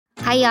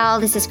Hi, y'all.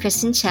 This is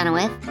Kristen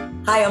Chenoweth.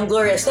 Hi, I'm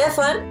Gloria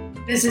Stefan.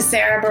 This is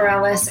Sarah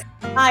Bareilles.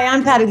 Hi,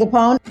 I'm Patty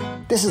Lapone.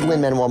 This is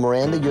Lin-Manuel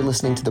Miranda. You're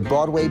listening to the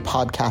Broadway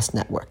Podcast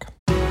Network.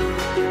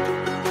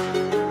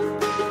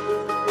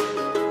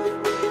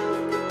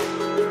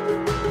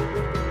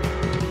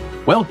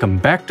 Welcome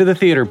back to the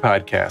Theater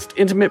Podcast,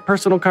 intimate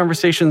personal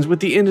conversations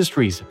with the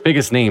industry's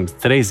biggest names.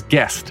 Today's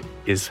guest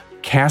is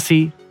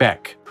Cassie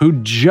Beck, who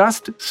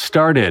just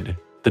started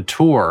the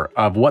tour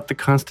of What the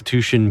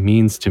Constitution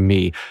Means to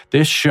Me.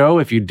 This show,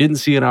 if you didn't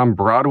see it on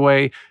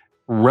Broadway,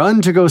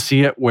 run to go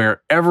see it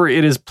wherever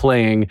it is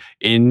playing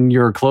in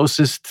your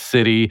closest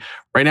city.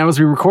 Right now, as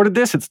we recorded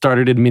this, it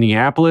started in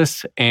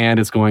Minneapolis, and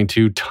it's going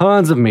to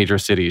tons of major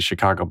cities: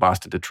 Chicago,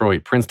 Boston,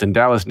 Detroit, Princeton,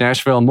 Dallas,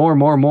 Nashville,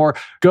 more.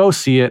 Go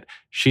see it.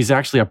 She's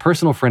actually a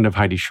personal friend of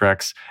Heidi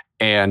Schreck's,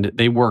 and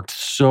they worked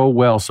so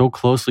well, so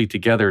closely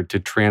together to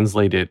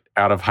translate it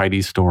out of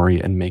Heidi's story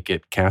and make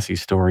it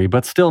Cassie's story,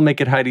 but still make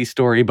it Heidi's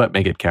story, but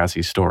make it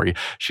Cassie's story.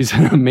 She's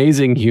an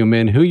amazing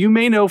human who you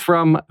may know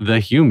from The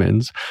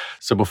Humans.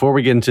 So before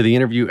we get into the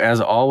interview, as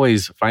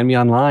always, find me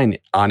online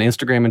on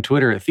Instagram and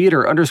Twitter at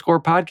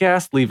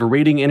theater_podcast. Leave a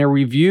rating and a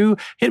review.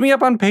 Hit me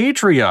up on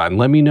Patreon.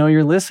 Let me know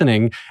you're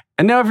listening.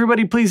 And now,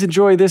 everybody, please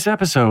enjoy this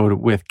episode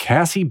with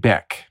Cassie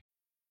Beck.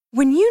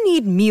 When you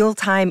need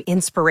mealtime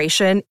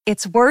inspiration,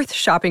 it's worth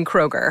shopping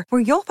Kroger, where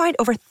you'll find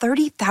over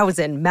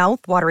 30,000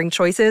 mouth-watering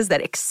choices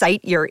that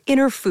excite your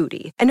inner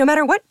foodie. And no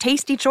matter what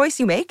tasty choice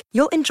you make,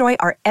 you'll enjoy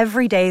our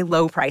everyday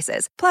low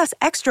prices, plus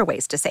extra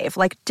ways to save,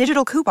 like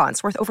digital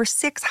coupons worth over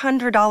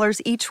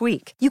 $600 each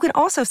week. You can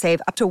also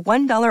save up to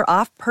 $1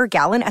 off per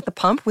gallon at the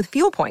pump with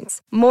fuel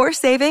points. More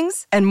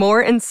savings and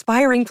more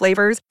inspiring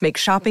flavors make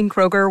shopping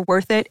Kroger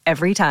worth it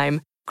every time.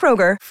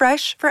 Kroger,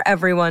 fresh for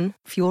everyone.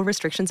 Fuel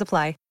restrictions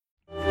apply.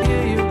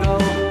 Here you go.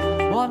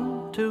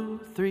 1, 2,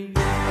 3.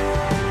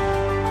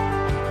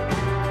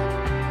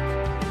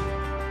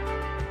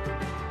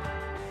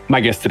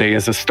 My guest today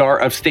is a star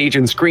of stage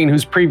and screen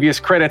whose previous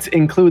credits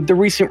include the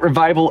recent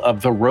revival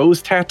of The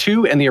Rose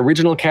Tattoo and the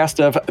original cast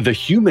of The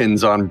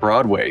Humans on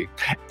Broadway.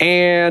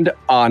 And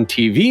on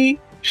TV,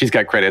 she's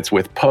got credits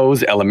with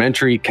Pose,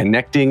 Elementary,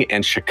 Connecting,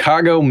 and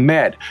Chicago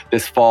Med.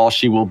 This fall,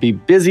 she will be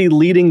busy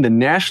leading the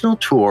national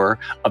tour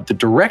of the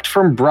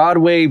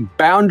direct-from-Broadway,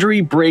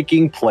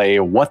 boundary-breaking play,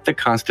 What the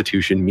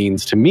Constitution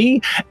Means to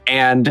Me,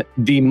 and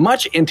the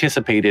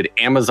much-anticipated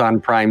Amazon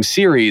Prime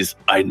series,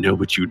 I Know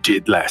What You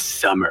Did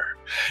Last Summer.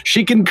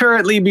 She can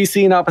currently be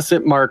seen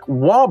opposite Mark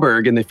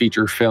Wahlberg in the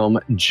feature film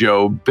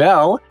Joe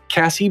Bell.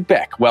 Cassie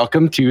Beck,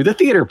 welcome to the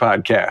Theater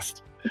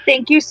Podcast.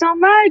 Thank you so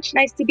much.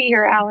 Nice to be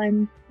here,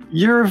 Alan.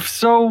 You're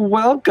so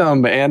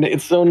welcome, and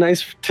it's so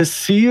nice to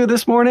see you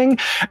this morning.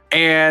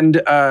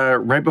 And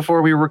right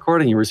before we were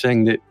recording, you were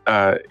saying that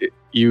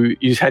you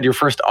had your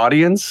first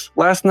audience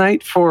last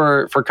night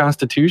for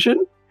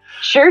Constitution?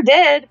 Sure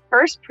did.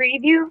 First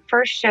preview,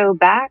 first show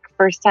back,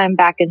 first time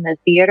back in the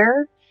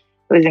theater.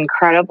 It was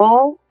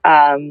incredible.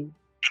 My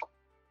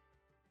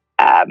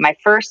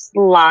first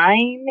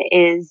line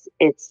is,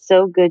 "It's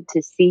so good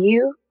to see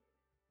you."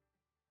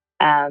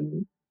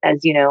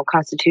 As you know,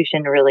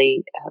 Constitution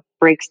really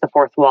breaks the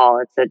fourth wall.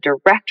 It's a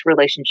direct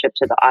relationship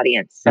to the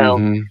audience. So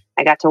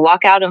I got to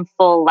walk out in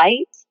full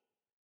light,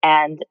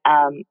 and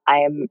I'm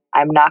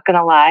not going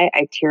to lie,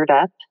 I teared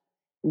up.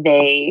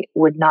 They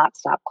would not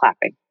stop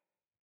clapping.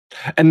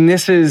 And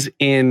this is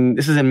in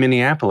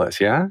Minneapolis,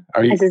 yeah?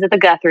 This is at the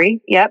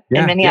Guthrie, yep,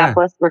 in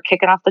Minneapolis. Yeah. We're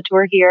kicking off the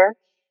tour here.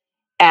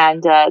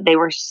 And they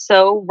were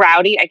so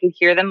rowdy. I could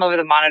hear them over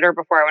the monitor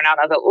before I went out.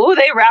 I was like, "Oh,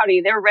 they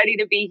rowdy. They're ready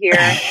to be here."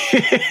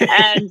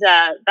 And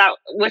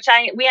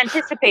we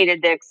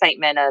anticipated the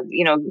excitement of,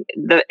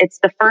 it's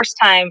the first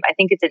time, I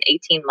think it's in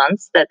 18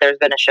 months that there's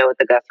been a show at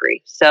the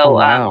Guthrie. So,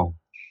 wow.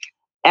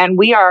 And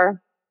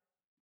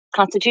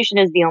Constitution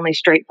is the only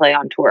straight play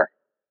on tour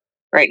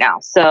right now.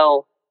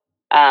 So,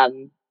 I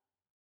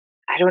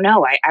don't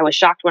know. I was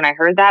shocked when I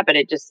heard that, but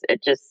it just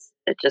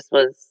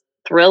was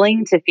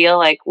thrilling to feel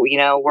like,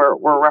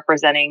 we're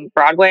representing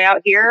Broadway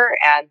out here,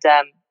 and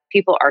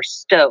people are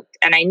stoked.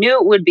 And I knew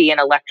it would be an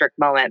electric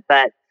moment,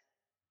 but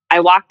I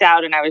walked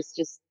out and I was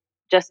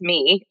just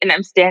me, and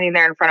I'm standing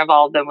there in front of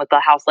all of them with the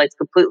house lights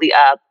completely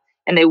up,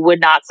 and they would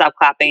not stop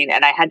clapping,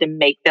 and I had to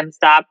make them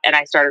stop, and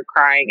I started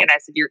crying, and I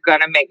said, "You're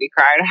gonna make me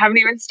cry," and I haven't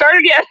even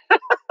started yet.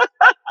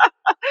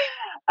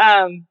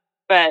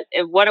 But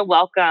what a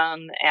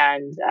welcome,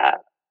 and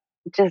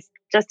just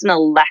an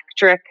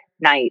electric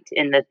night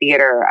in the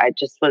theater. I'm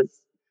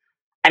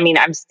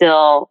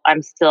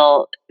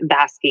still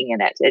basking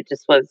in it.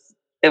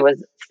 It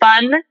was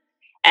fun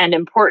and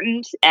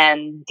important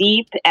and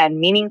deep and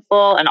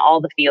meaningful and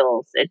all the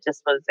feels. It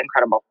just was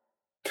incredible.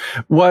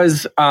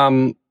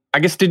 I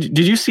guess, did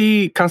you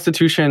see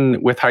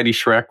Constitution with Heidi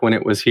Schreck when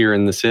it was here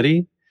in the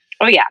city?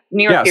 Oh yeah.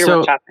 New York Theater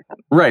Workshop.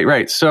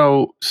 Right.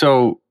 So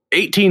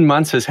 18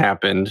 months has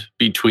happened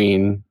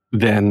between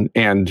then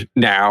and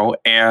now,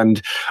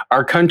 and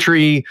our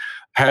country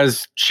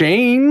has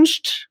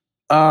changed.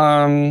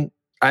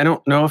 I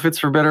don't know if it's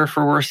for better or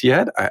for worse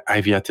yet.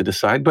 I've yet to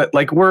decide, but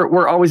like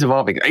we're always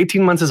evolving.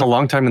 18 months is a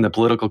long time in the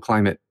political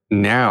climate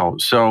now.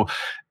 So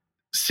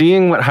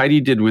seeing what Heidi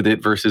did with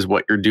it versus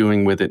what you're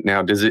doing with it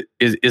now,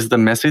 is the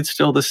message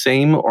still the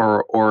same,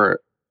 or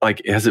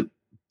like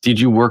did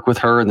you work with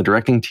her and the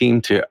directing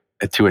team to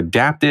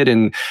adapt it?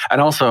 And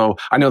also,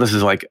 I know this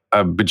is like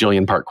a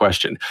bajillion part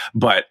question,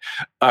 but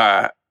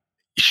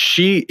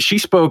she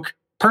spoke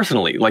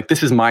personally, like,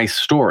 this is my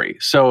story.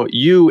 So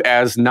you,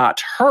 as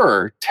not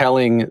her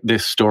telling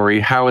this story,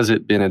 how has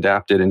it been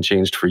adapted and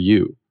changed for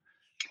you?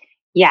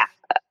 Yeah.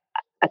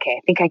 Okay.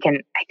 I think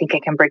I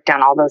can break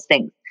down all those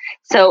things.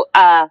 So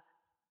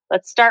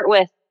let's start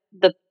with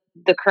the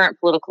current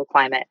political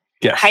climate.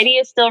 Yes. Heidi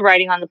is still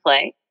writing on the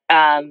play.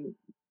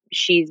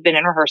 She's been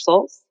in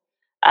rehearsals.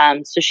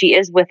 So she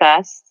is with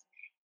us,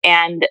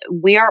 and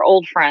we are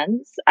old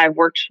friends. I've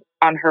worked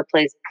on her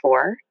plays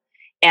before,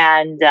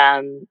 and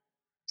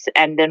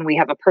then we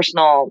have a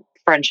personal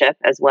friendship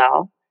as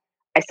well.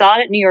 I saw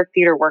it at New York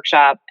Theater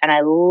Workshop, and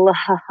I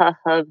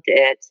loved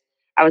it.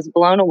 I was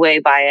blown away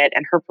by it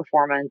and her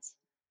performance.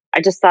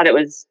 I just thought it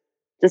was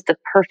just a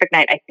perfect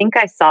night. I think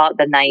I saw it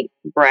the night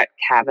Brett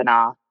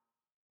Kavanaugh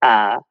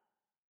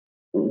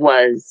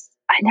was,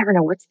 I never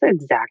know, what's the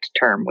exact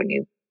term when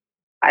you,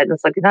 I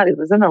was like, no, it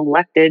was an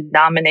elected,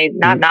 nominated,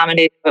 not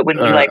nominated, but when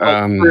he was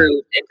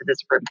approved into the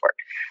Supreme Court.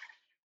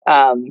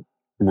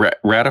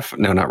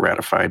 No, not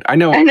ratified. I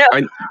know.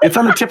 It's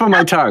on the tip of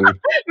my tongue.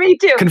 Me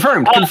too.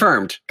 Confirmed.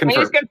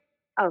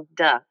 Oh,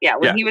 duh. Yeah,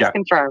 when he was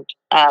confirmed.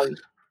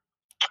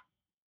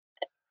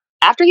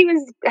 After he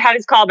had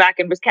his call back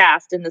and was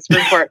cast in the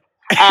Supreme Court,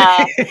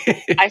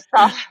 I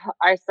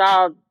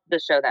saw the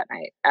show that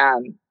night,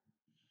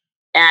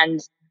 and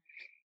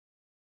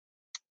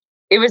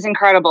it was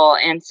incredible.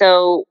 And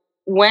so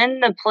when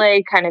the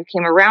play kind of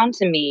came around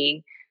to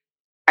me,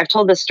 I've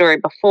told this story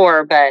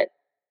before, but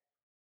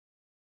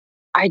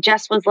I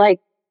just was like,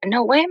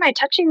 no way am I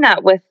touching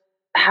that with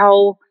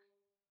how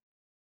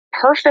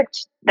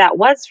perfect that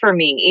was for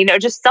me.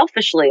 Just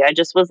selfishly, I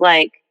just was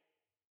like,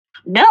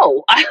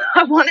 no,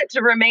 I want it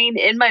to remain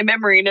in my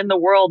memory and in the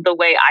world the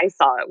way I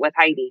saw it with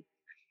Heidi.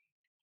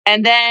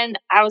 And then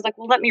I was like,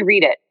 well, let me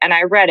read it. And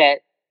I read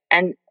it.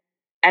 And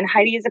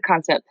Heidi is a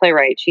consummate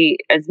playwright. She,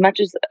 as much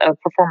as a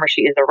performer,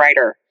 she is a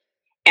writer.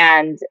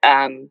 And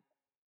I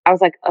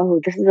was like,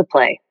 oh, this is a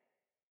play.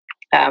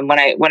 When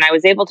I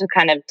was able to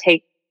kind of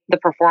take the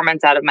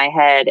performance out of my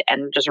head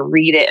and just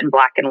read it in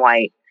black and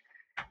white,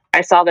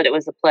 I saw that it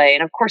was a play.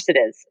 And of course it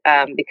is,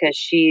 because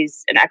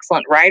she's an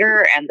excellent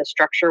writer and the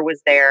structure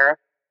was there.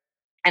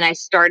 And I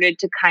started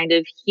to kind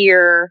of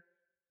hear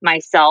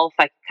myself.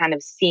 I kind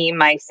of see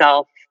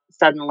myself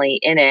suddenly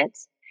in it.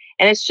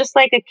 And it's just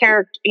like a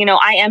character,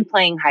 I am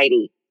playing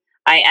Heidi.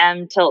 I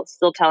am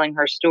still telling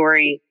her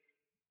story.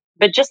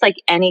 But just like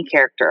any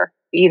character,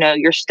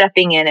 you're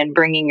stepping in and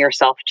bringing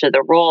yourself to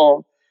the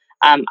role.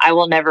 I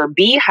will never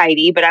be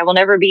Heidi, but I will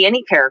never be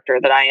any character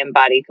that I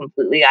embody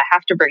completely. I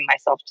have to bring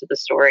myself to the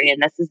story,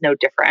 and this is no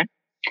different.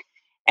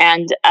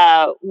 And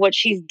what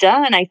she's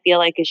done, I feel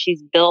like, is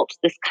she's built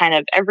this kind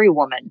of every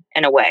woman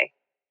in a way.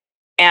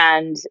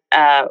 And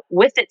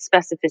with its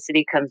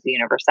specificity comes the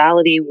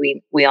universality.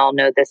 We all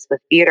know this with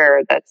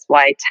theater. That's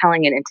why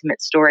telling an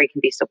intimate story can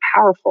be so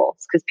powerful.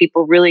 It's because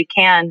people really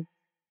can,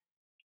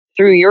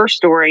 through your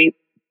story,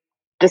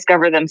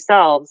 discover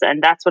themselves.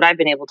 And that's what I've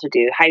been able to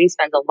do. Heidi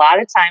spends a lot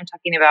of time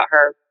talking about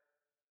her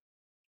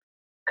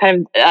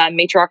kind of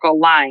matriarchal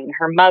line,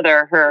 her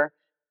mother, her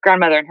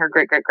grandmother, and her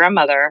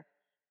great-great-grandmother.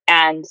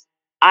 And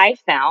I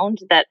found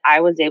that I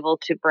was able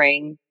to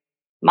bring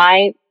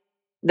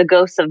the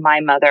ghosts of my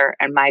mother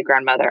and my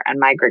grandmother and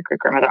my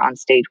great-great-grandmother on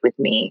stage with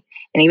me.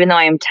 And even though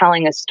I am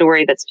telling a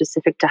story that's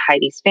specific to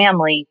Heidi's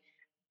family,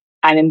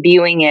 I'm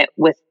imbuing it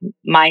with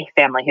my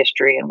family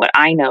history and what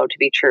I know to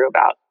be true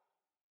about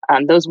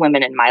those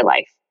women in my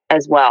life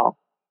as well.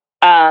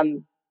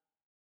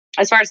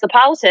 As far as the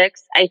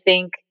politics, I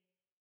think,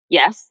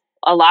 yes,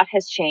 a lot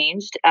has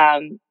changed.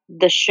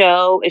 The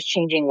show is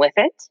changing with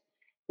it.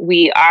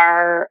 We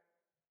are,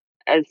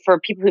 for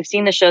people who've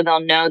seen the show, they'll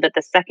know that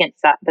the second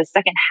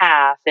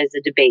half is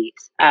a debate,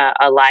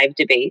 a live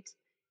debate.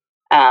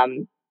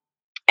 And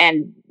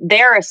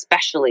there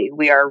especially,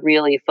 we are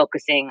really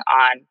focusing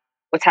on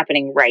what's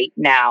happening right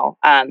now.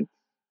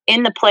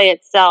 In the play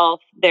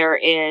itself, there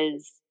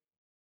is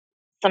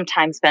some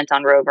time spent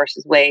on Roe v.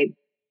 Wade,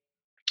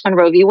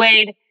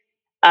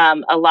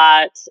 a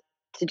lot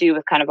to do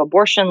with kind of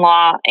abortion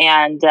law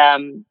and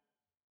the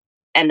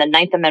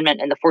 9th Amendment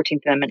and the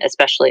 14th Amendment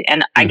especially.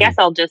 And I guess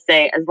I'll just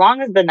say, as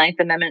long as the 9th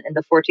Amendment and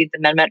the 14th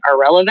Amendment are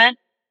relevant,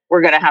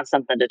 we're going to have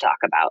something to talk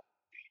about.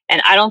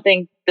 And I don't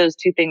think those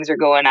two things are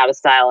going out of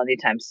style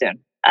anytime soon.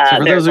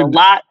 There's a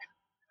lot.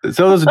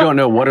 So those who don't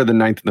know, what are the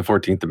 9th and the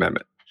 14th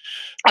Amendment?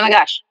 Oh my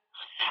gosh.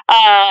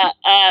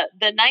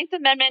 The 9th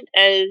Amendment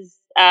is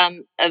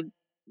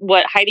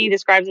what Heidi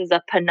describes as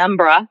a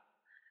penumbra.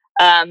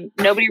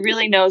 Nobody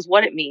really knows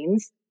what it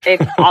means,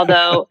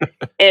 although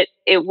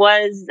it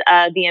was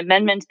the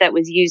amendment that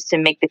was used to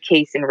make the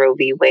case in Roe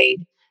v.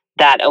 Wade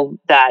that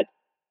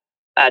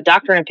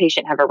doctor and a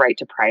patient have a right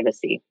to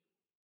privacy.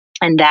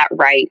 And that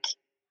right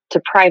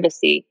to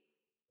privacy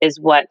is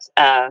what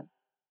the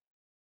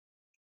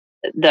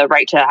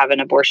right to have an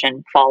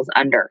abortion falls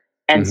under.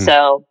 And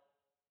so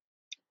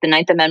the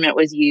Ninth Amendment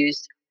was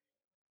used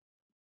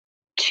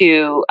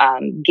to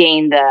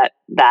gain that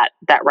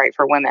right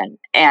for women.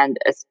 And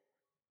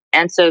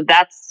so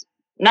that's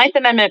Ninth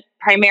Amendment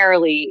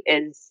primarily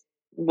is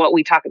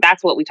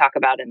that's what we talk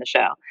about in the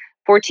show.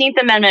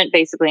 14th Amendment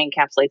basically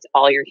encapsulates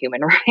all your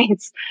human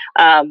rights.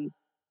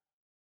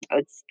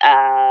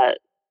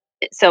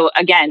 So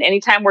again,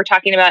 anytime we're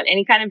talking about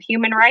any kind of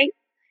human right,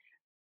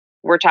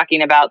 we're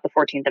talking about the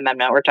 14th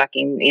Amendment. We're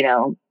talking,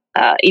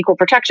 Equal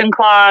Protection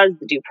Clause,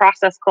 the Due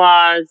Process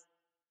Clause.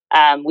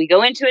 We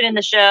go into it in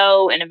the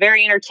show in a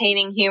very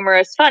entertaining,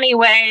 humorous, funny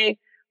way,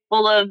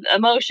 full of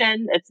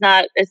emotion. It's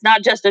not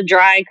just a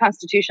dry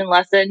Constitution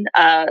lesson.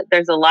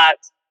 There's a lot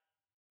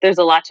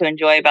to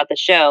enjoy about the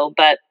show.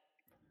 But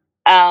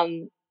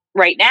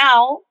right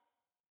now,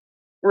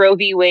 Roe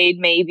v. Wade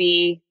may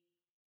be,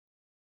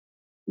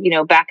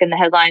 back in the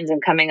headlines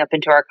and coming up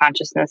into our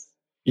consciousness.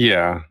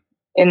 Yeah.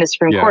 In the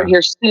Supreme Court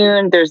here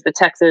soon. There's the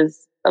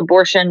Texas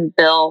abortion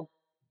bill.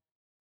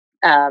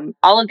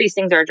 All of these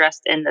things are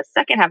addressed in the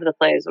second half of the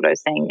play, is what I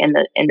was saying, in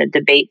the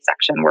debate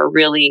section. We're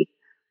really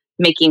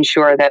making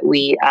sure that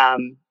we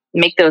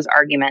make those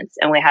arguments,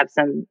 and we have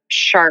some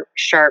sharp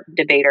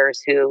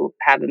debaters who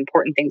have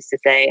important things to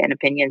say and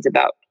opinions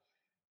about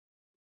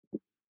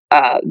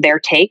their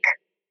take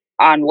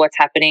on what's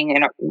happening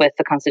with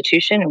the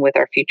Constitution and with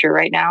our future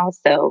right now.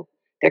 So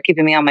they're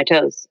keeping me on my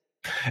toes.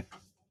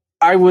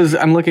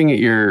 I'm looking at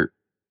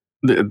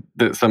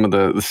some of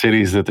the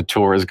cities that the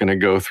tour is going to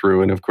go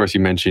through. And of course, you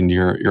mentioned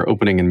your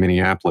opening in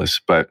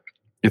Minneapolis, but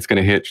it's going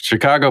to hit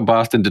Chicago,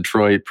 Boston,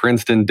 Detroit,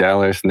 Princeton,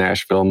 Dallas,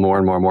 Nashville, more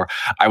and more and more.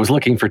 I was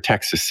looking for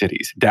Texas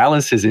cities.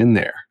 Dallas is in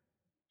there.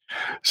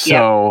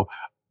 So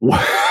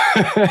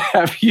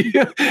have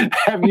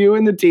you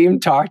and the team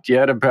talked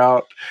yet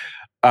about,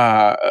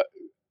 I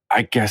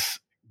guess,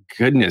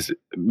 goodness,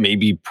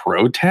 maybe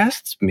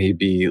protests,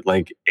 maybe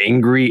like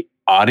angry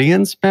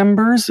audience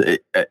members?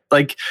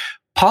 Like,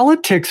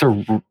 politics are,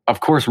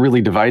 of course,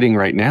 really dividing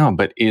right now,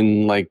 but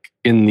in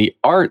the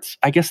arts,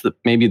 I guess that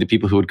maybe the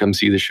people who would come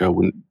see the show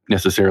wouldn't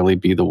necessarily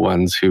be the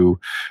ones who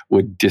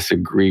would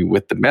disagree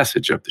with the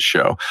message of the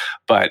show.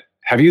 But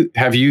have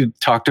you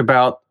talked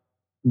about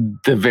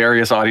the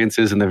various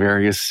audiences in the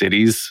various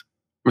cities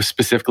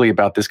specifically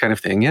about this kind of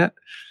thing yet?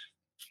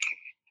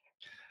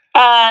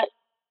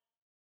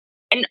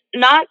 And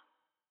not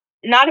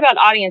about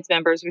audience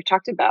members. We've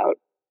talked about,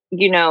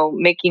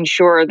 making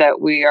sure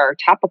that we are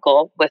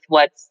topical with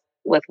what's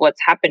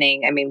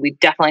happening. I mean, we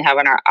definitely have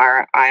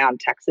our eye on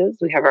Texas.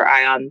 We have our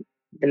eye on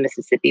the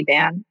Mississippi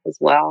ban as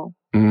well.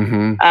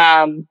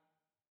 Mm-hmm.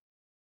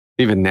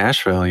 Even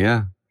Nashville,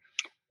 yeah.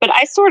 But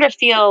I sort of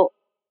feel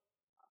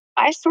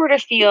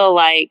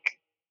like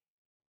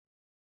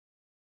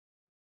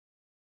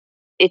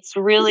it's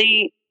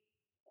really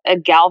a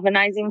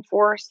galvanizing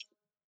force.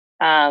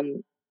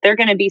 There are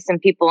going to be some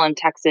people in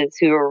Texas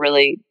who are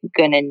really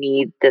going to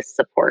need this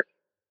support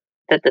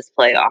that this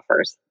play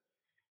offers.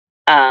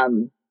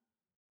 And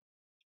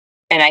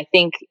I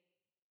think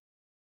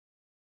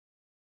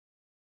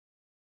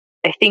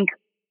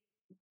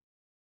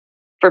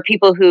for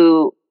people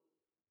who,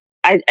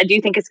 I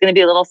do think it's going to be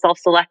a little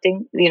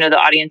self-selecting, the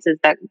audiences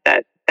that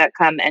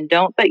come and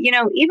don't. But,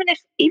 even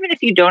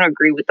if you don't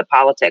agree with the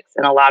politics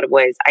in a lot of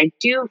ways, I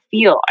still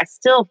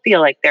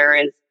feel like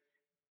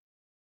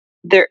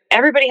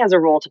everybody has a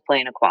role to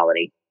play in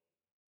equality.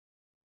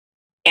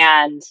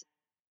 And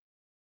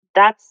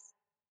that's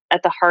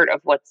at the heart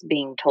of what's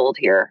being told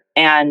here.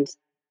 And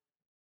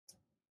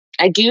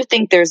I do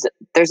think there's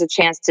a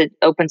chance to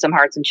open some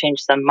hearts and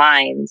change some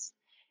minds.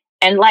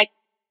 And like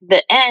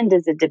the end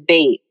is a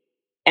debate.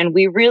 And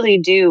we really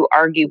do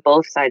argue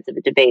both sides of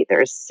the debate.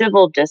 There's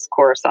civil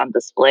discourse on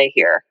display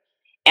here.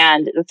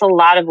 And it's a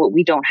lot of what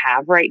we don't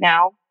have right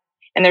now.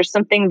 And there's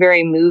something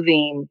very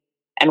moving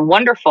and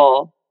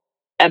wonderful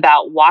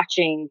about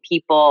watching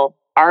people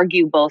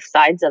argue both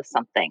sides of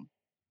something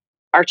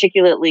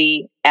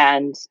articulately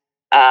and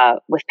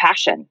with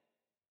passion.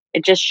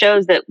 It just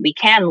shows that we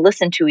can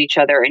listen to each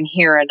other and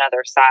hear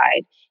another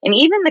side. And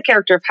even the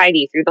character of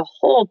Heidi through the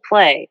whole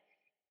play,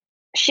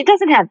 she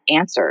doesn't have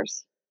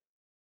answers.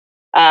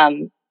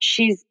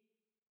 She's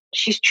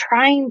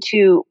trying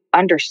to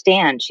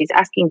understand. She's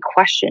asking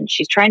questions.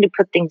 She's trying to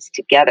put things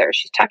together.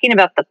 She's talking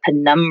about the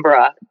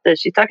penumbra.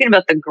 She's talking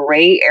about the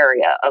gray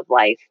area of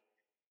life.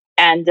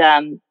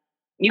 And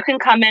you can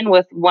come in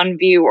with one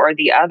view or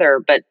the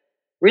other, but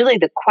really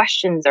the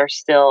questions are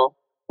still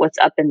what's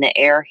up in the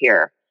air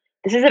here.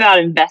 This is about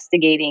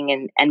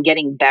investigating and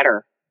getting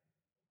better.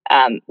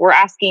 We're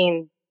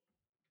asking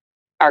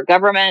our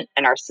government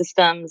and our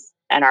systems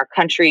and our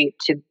country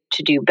to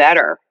do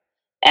better.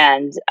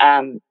 And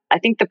I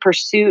think the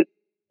pursuit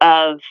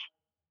of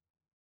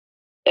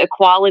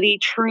equality,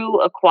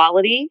 true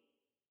equality,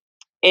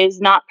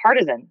 is not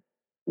partisan.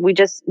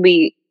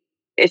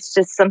 It's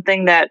just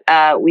something that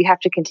we have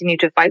to continue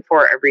to fight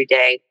for every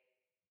day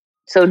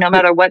So no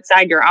matter what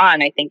side you're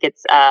on, I think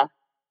I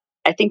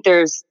think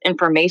there's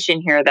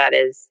information here that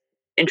is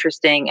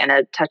interesting and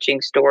a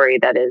touching story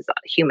that is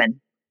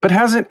human. But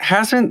hasn't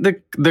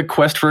the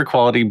quest for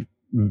equality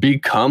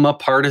become a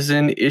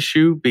partisan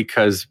issue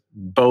because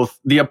both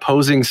the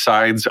opposing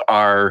sides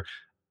are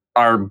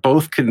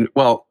both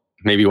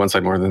maybe one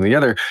side more than the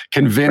other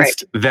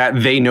convinced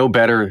that they know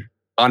better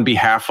on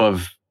behalf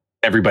of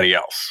everybody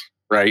else,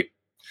 right?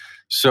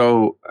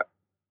 So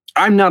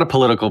I'm not a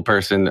political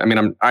person. I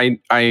mean, I'm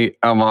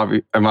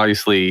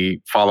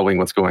obviously following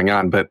what's going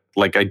on, but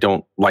like I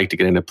don't like to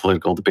get into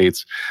political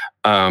debates.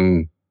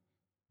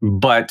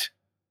 But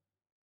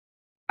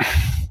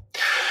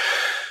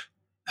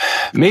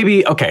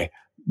maybe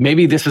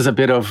this is a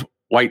bit of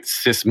white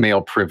cis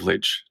male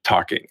privilege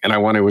talking, and I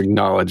want to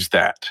acknowledge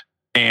that.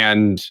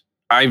 And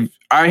I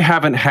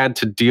haven't had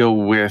to deal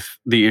with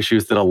the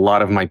issues that a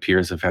lot of my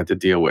peers have had to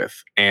deal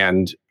with,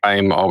 and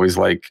I'm always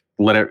like,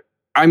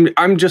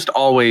 I'm just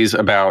always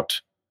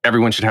about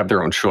everyone should have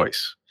their own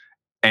choice,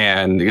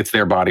 and it's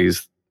their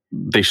bodies;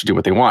 they should do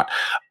what they want.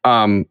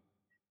 And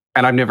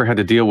I've never had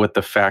to deal with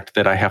the fact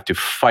that I have to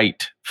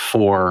fight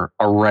for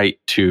a right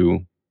to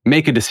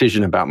make a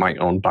decision about my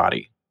own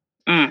body.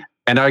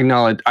 And I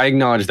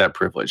acknowledge that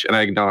privilege, and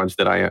I acknowledge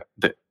that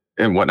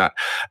and whatnot.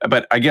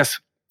 But I guess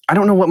I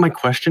don't know what my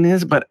question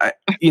is. But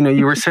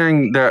you were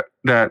saying that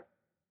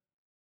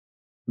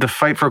the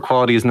fight for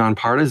equality is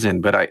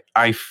nonpartisan. But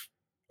I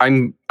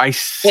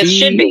see it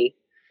should be.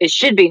 It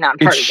should be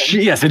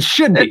nonpartisan. Yes, it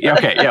should be.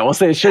 Okay, yeah, we'll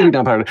say it should be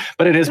nonpartisan,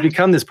 but it has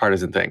become this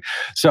partisan thing.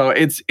 So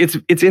it's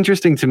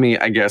interesting to me,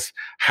 I guess,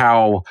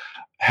 how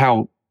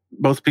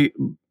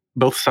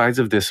both sides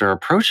of this are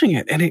approaching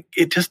it, and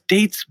it just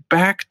dates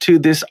back to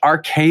this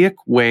archaic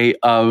way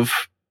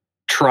of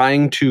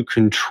trying to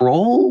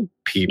control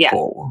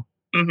people.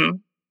 Yes. Mm-hmm.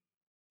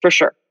 For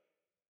sure.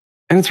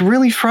 And it's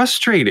really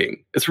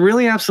frustrating. It's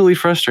really absolutely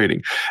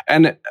frustrating.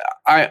 And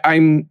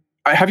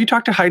have you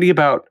talked to Heidi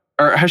about?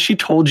 Or has she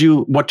told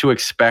you what to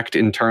expect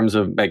in terms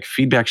of like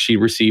feedback she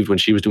received when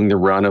she was doing the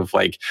run of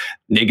like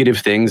negative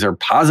things or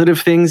positive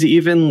things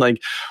even?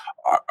 Like,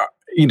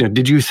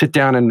 did you sit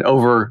down and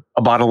over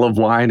a bottle of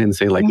wine and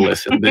say like,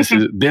 listen,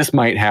 this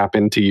might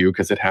happen to you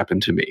because it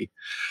happened to me?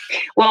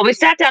 Well, we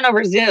sat down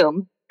over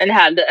Zoom and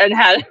had and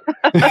had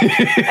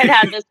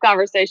this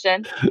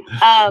conversation.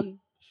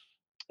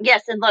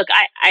 Yes, and look,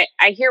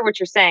 I hear what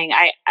you're saying.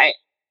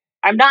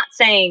 I'm not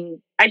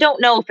saying I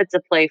don't know if it's a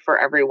play for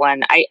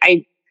everyone.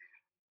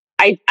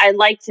 I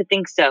like to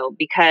think so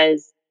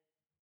because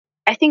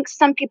I think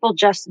some people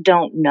just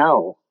don't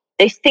know.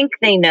 They think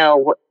they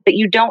know, but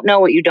you don't know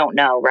what you don't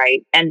know,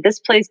 right? And this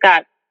play's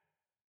got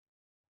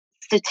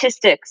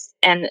statistics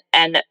and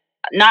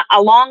not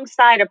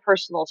alongside a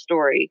personal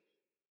story,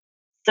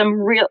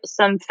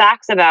 some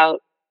facts about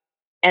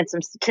and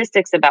some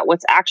statistics about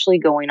what's actually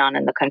going on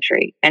in the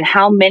country and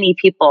how many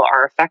people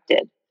are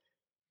affected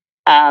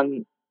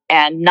and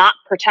not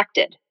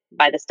protected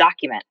by this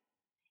document.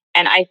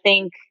 And I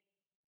think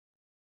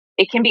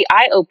it can be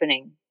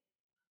eye-opening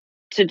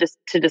to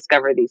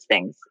discover these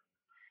things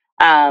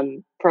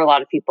for a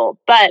lot of people.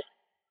 But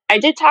I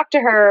did talk to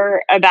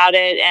her about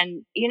it,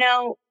 and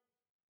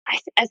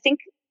I think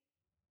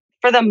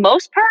for the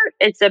most part,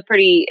 it's a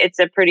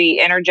pretty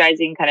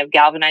energizing, kind of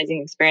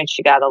galvanizing experience.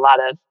 She got a lot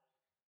of,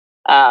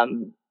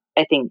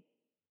 I think,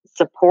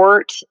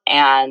 support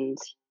and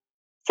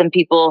some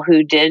people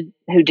who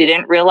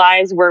didn't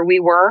realize where we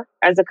were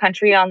as a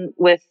country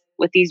with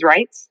these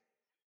rights.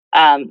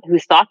 Who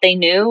thought they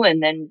knew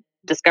and then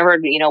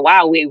discovered,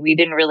 wow, we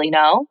didn't really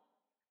know.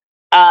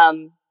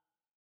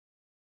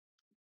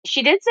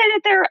 She did say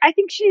that I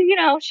think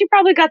she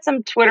probably got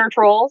some Twitter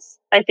trolls.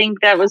 I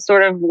think that was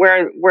sort of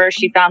where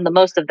she found the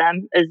most of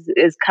them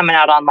is coming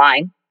out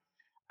online,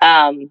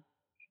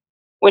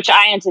 which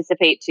I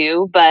anticipate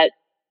too, but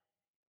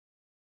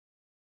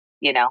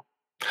what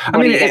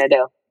are you going to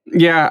do?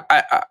 Yeah,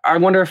 I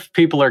wonder if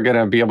people are going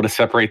to be able to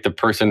separate the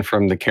person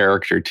from the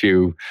character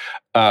too.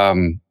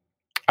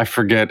 I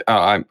forget.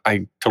 I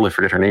totally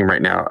forget her name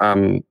right now.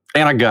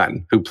 Anna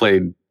Gunn, who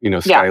played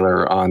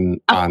Skylar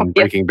on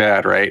Breaking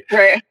Bad, right?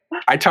 Right.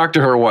 I talked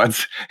to her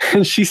once,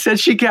 and she said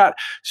she got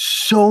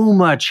so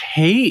much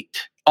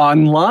hate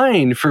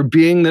online for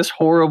being this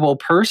horrible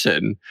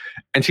person,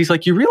 and she's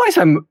like, "You realize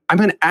I'm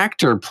an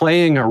actor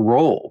playing a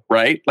role,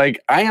 right? Like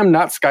I am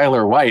not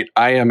Skylar White.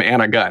 I am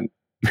Anna Gunn."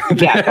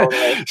 Yeah,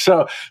 totally.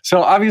 So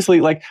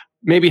obviously, like.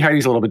 Maybe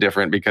Heidi's a little bit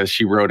different because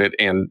she wrote it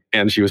and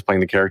she was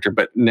playing the character.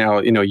 But now,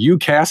 you,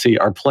 Cassie,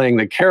 are playing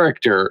the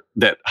character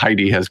that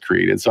Heidi has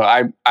created. So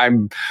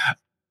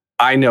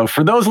I know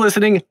for those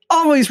listening,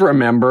 always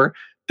remember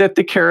that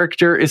the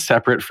character is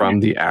separate from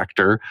the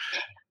actor.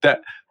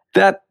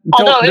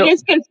 Although it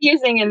is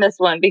confusing in this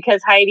one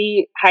because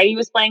Heidi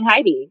was playing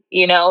Heidi.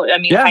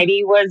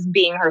 Heidi was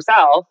being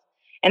herself,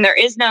 and there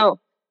is no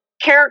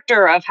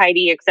character of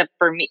Heidi except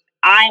for me.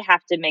 I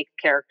have to make a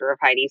character of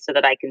Heidi so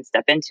that I can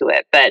step into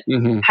it. But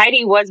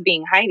Heidi was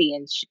being Heidi.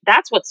 And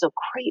that's what's so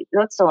crazy.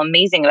 What's so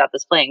amazing about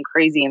this play and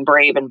crazy and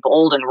brave and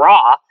bold and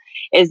raw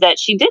is that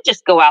she did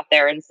just go out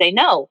there and say,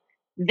 no,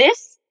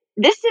 this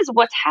is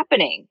what's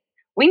happening.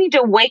 We need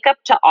to wake up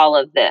to all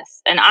of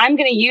this. And I'm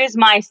going to use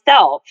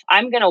myself.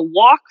 I'm going to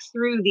walk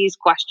through these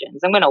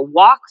questions. I'm going to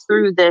walk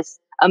through this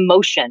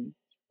emotion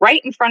right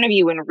in front of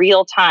you in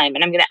real time.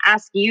 And I'm going to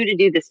ask you to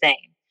do the same.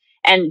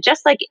 And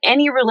just like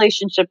any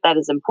relationship that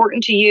is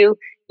important to you,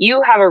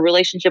 you have a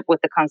relationship with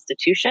the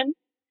Constitution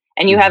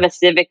and you have a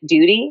civic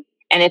duty.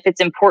 And if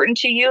it's important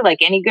to you,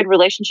 like any good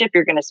relationship,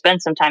 you're going to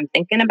spend some time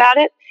thinking about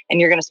it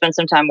and you're going to spend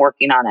some time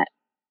working on it.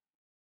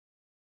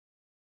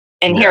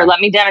 And here, let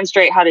me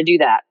demonstrate how to do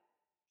that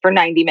for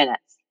 90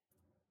 minutes.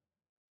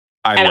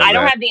 I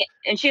don't have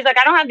and she's like,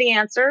 I don't have the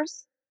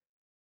answers.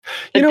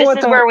 But this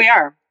is where we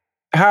are.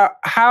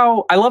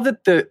 How I love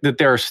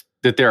that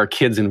there are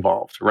kids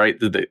involved, right?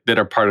 That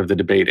are part of the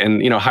debate.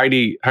 And,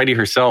 Heidi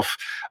herself,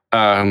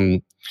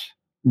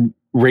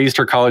 raised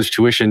her college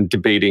tuition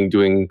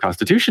doing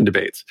Constitution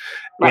debates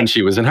when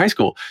she was in high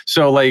school.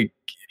 So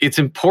it's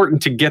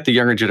important to get the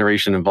younger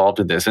generation involved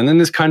in this. And in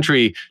this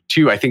country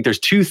too, I think there's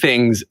two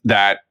things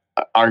that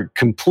are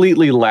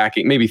completely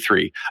lacking, maybe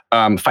three: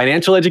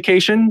 financial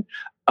education,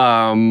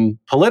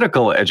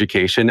 political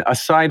education.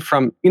 Aside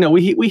from,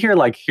 we hear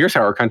here's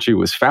how our country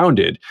was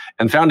founded,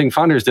 and founding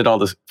fathers did all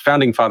this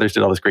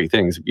great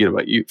things.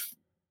 But you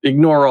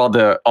ignore all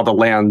the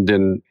land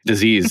and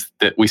disease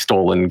that we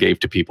stole and gave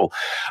to people.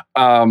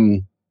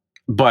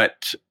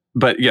 But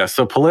yeah,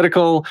 so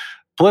political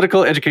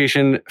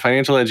education,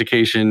 financial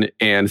education,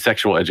 and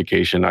sexual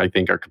education, I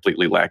think, are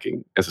completely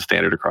lacking as a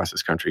standard across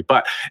this country.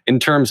 But in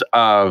terms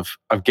of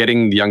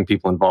getting the young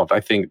people involved, I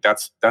think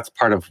that's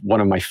part of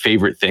one of my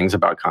favorite things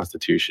about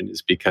Constitution,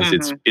 is because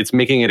it's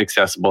making it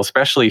accessible,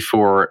 especially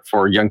for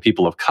young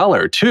people of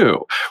color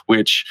too,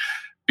 which,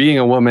 being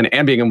a woman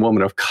and being a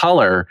woman of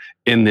color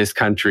in this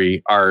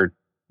country, are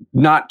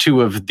not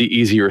two of the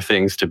easier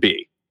things to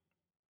be.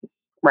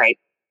 Right.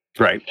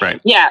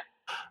 Yeah.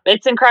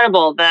 It's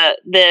incredible.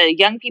 The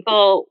young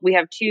people, we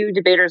have two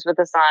debaters with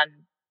us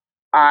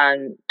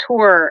on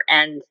tour,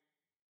 and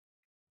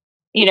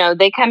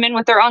they come in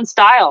with their own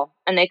style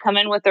and they come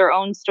in with their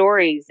own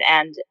stories,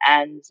 and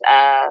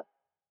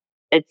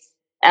it's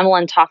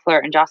Emmeline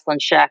Toffler and Jocelyn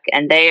Scheck,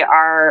 and they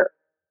are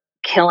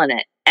killing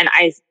it.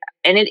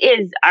 And it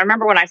is, I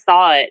remember when I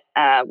saw it,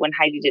 when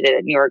Heidi did it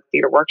at New York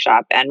Theater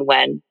Workshop, and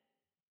when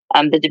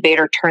the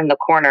debater turned the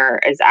corner,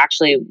 is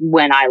actually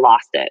when I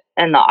lost it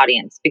in the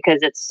audience, because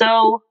it's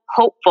so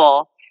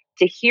hopeful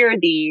to hear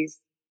these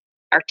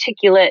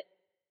articulate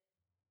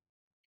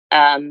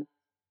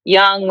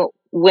young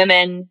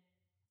women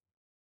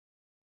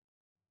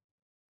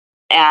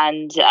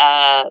and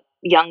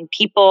young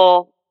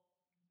people,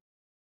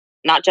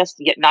 not just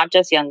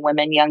young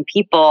women, young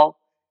people,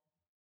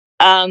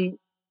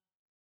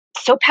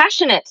 so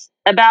passionate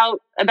about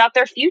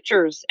their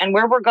futures and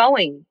where we're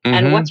going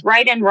and what's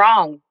right and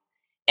wrong.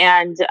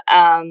 And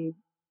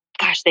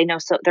gosh,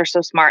 they're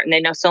so smart, and they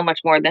know so much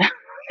more than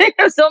they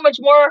know so much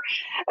more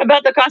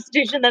about the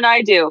Constitution than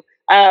I do.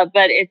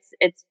 But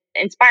it's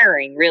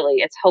inspiring, really.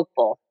 It's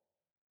hopeful.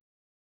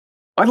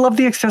 I love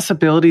the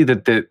accessibility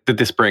that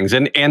this brings,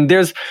 and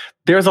there's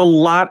a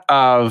lot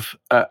of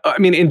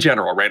in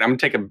general, right? I'm gonna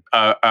take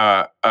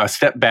a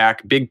step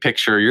back, big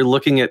picture. You're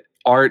looking at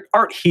art.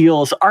 Art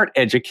heals. Art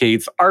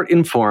educates. Art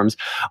informs.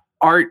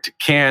 Art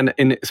can,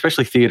 and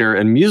especially theater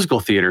and musical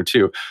theater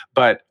too.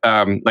 But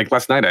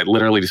last night, I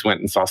literally just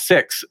went and saw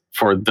Six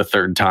for the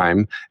third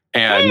time,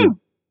 and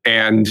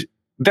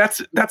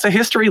that's a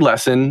history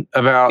lesson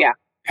about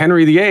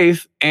Henry VIII,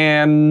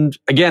 and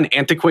again,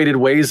 antiquated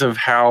ways of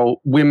how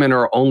women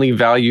are only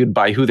valued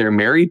by who they're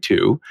married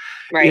to.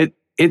 Right.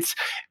 It's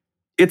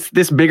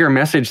this bigger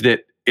message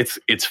that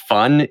it's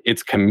fun,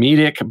 it's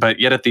comedic, but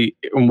yet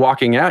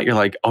walking out, you're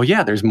like, oh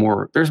yeah, there's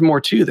more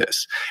to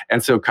this.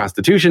 And so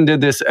Constitution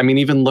did this.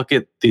 Even look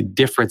at the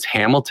difference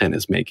Hamilton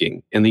is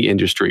making in the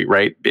industry,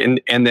 right? And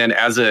then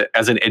as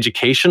an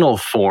educational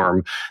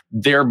form,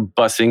 they're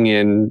bussing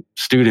in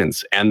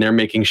students and they're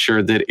making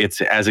sure that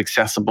it's as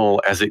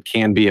accessible as it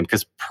can be.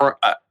 Because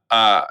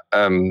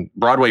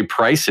Broadway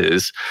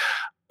prices,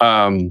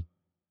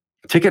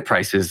 ticket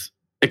prices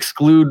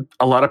exclude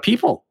a lot of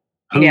people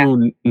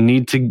who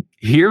need to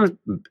hear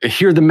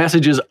the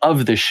messages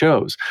of the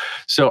shows.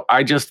 So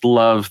I just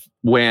love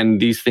when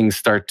these things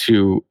start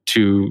to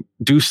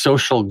do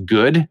social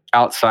good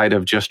outside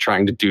of just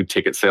trying to do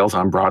ticket sales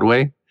on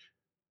Broadway.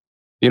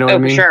 You know what I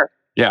mean? For sure.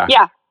 Yeah.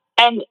 Yeah.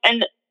 And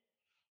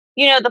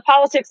the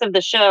politics of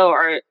the show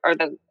are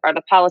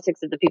the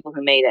politics of the people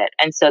who made it.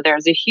 And so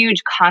there's a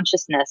huge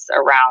consciousness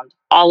around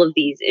all of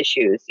these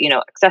issues,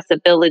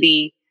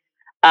 accessibility.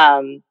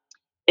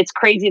 It's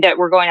crazy that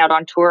we're going out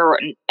on tour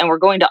and we're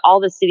going to all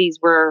the cities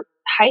where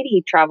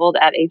Heidi traveled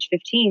at age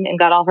 15 and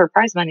got all her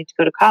prize money to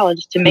go to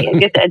college to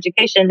get the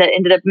education that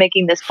ended up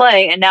making this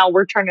play. And now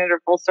we're turning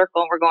it full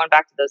circle and we're going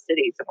back to those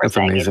cities and we're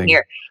saying, amazing.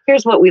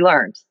 Here's what we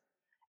learned.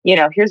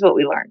 Here's what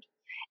we learned.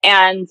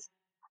 And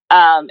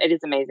it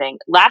is amazing.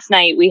 Last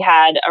night we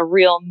had a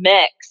real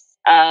mix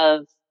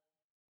of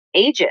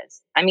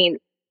ages.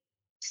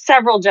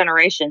 Several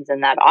generations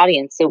in that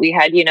audience. So we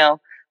had,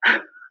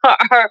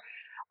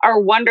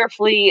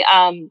 wonderfully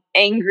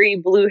angry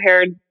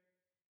blue-haired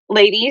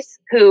ladies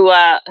who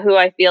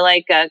I feel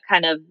like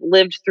kind of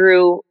lived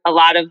through a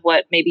lot of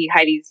what maybe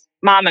Heidi's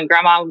mom and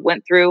grandma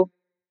went through,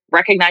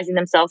 recognizing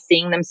themselves,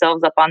 seeing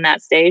themselves up on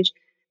that stage.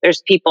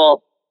 There's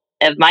people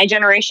of my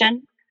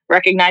generation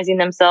recognizing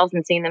themselves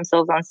and seeing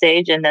themselves on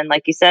stage. And then,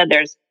 like you said,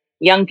 there's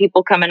young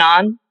people coming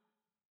on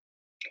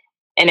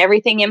and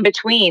everything in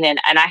between. And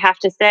I have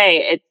to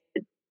say,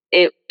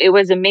 it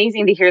was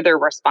amazing to hear their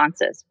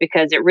responses,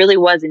 because it really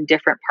was in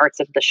different parts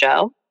of the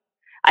show.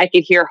 I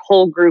could hear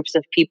whole groups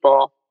of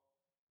people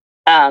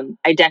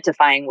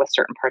identifying with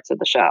certain parts of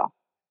the show.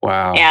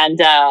 Wow. And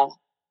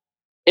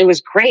it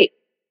was great.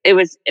 It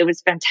was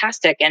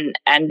fantastic.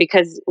 And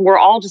because we're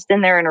all just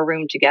in there in a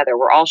room together,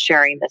 we're all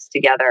sharing this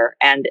together.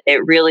 And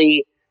it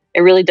really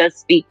does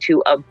speak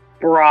to a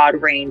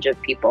broad range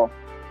of people.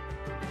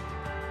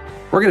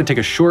 We're going to take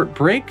a short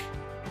break.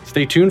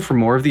 Stay tuned for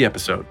more of the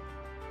episode.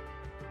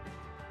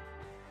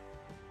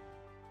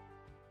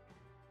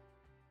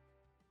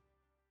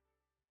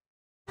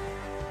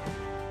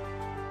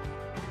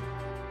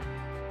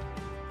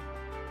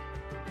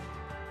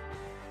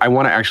 I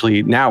want to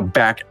actually now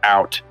back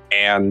out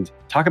and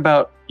talk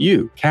about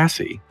you,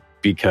 Cassie,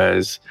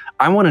 because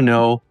I want to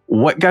know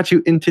what got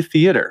you into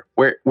theater.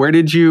 Where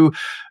did you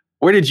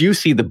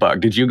see the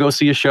bug? Did you go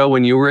see a show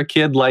when you were a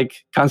kid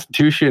like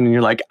Constitution and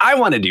you're like, I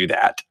want to do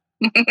that?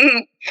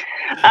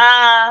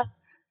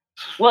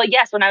 Well,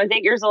 yes, when I was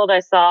 8 years old, I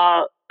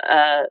saw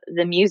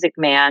The Music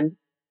Man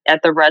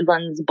at the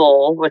Redlands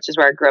Bowl, which is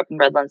where I grew up in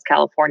Redlands,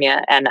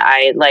 California, and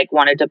I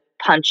wanted to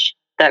punch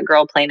that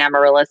girl playing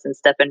Amaryllis and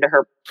step into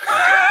her shoes.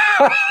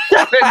 I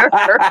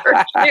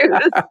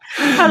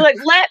was like,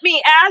 let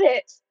me at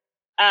it.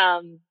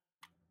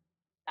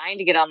 Dying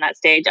to get on that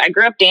stage. I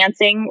grew up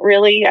dancing,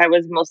 really. I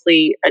was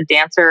mostly a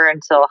dancer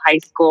until high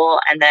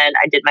school. And then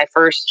I did my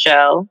first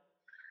show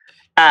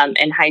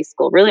in high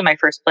school. Really, my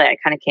first play, I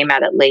kind of came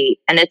at it late.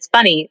 And it's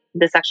funny,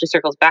 this actually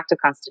circles back to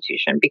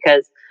Constitution,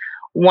 because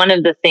one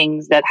of the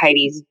things that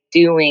Heidi's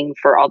doing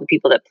for all the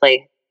people that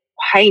play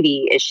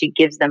Heidi is she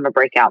gives them a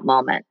breakout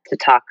moment to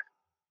talk,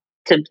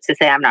 to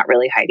say, I'm not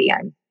really Heidi,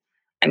 I'm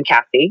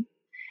Cassie.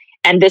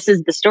 And this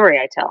is the story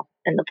I tell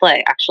in the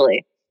play,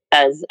 actually,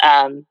 as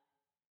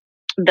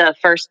the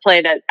first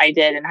play that I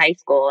did in high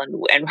school.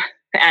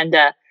 And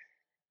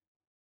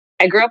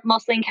I grew up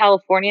mostly in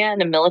California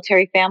in a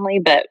military family,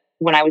 but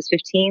when I was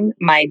 15,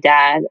 my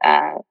dad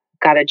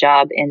got a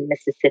job in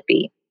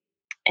Mississippi.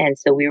 And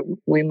so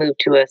we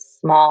moved to a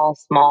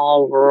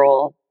small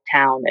rural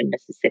town in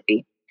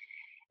Mississippi.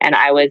 And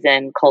I was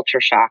in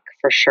culture shock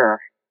for sure.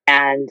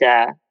 And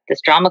this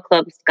drama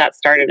club got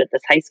started at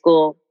this high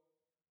school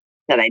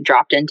that I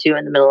dropped into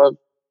in the middle of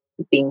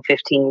being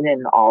 15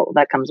 and all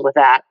that comes with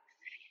that.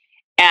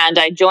 And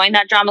I joined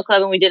that drama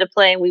club and we did a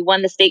play and we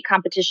won the state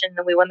competition,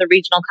 then we won the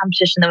regional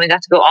competition, then we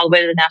got to go all the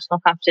way to the national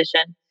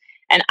competition.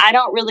 And I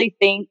don't really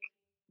think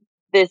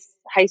this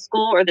high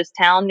school or this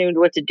town knew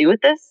what to do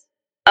with this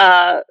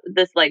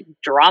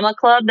drama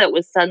club that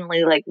was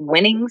suddenly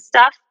winning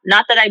stuff.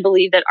 Not that I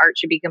believe that art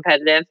should be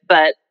competitive,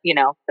 but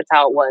that's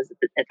how it was at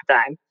the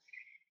time.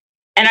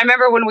 And I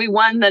remember when we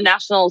won the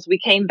nationals, we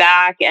came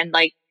back and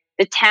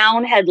the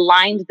town had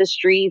lined the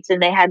streets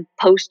and they had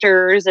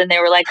posters and they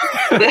were like,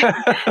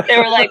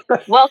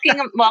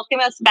 welcome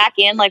us back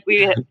in.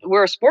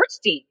 We're a sports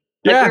team.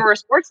 We were a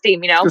sports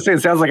team, I was gonna say,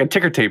 it sounds like a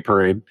ticker tape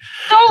parade.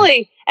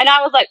 Totally. And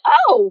I was like,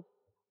 oh,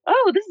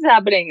 this is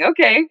happening.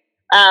 Okay.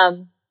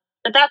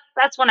 But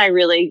that's when I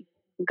really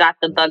got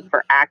the bug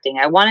for acting.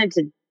 I wanted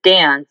to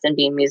dance and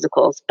be in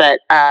musicals,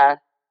 but I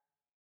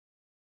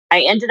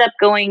ended up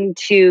going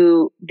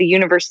to the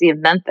University of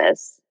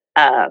Memphis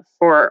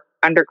for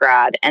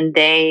undergrad, and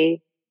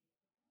they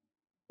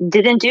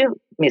didn't do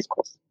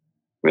musicals.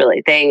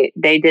 Really, they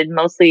did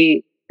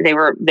mostly. They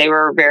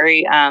were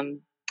very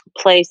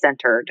play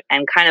centered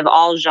and kind of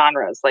all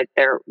genres.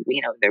 They were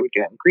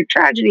doing Greek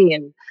tragedy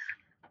and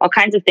all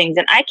kinds of things.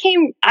 And I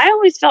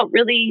always felt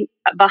really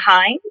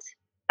behind.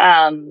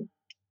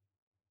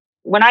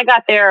 When I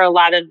got there, a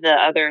lot of the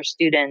other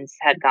students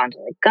had gone to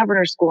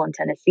governor's school in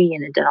Tennessee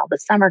and had done all the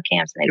summer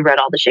camps and they'd read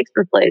all the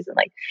Shakespeare plays and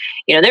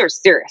they were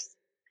serious.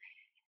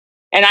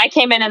 And I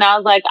came in and I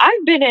was like,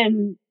 I've been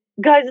in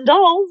Guys and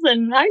Dolls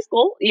in high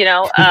school,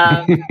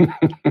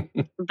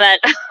 but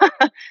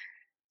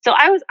so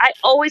I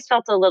always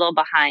felt a little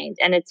behind.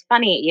 And it's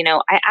funny,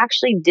 I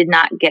actually did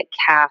not get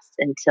cast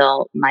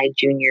until my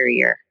junior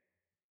year.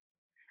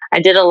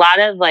 I did a lot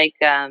of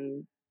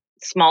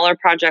smaller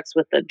projects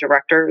with the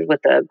director,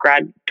 with the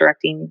grad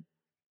directing,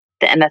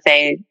 the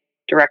MFA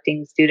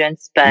directing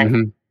students, but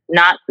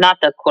not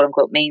the quote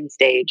unquote main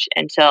stage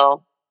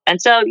until,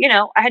 and so,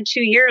 I had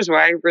 2 years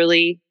where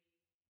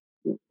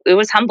it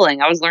was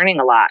humbling. I was learning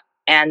a lot.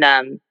 And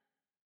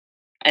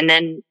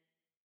then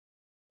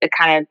I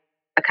kind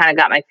of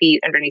got my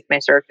feet underneath me. I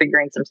started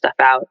figuring some stuff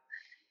out.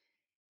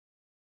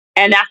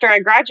 And after I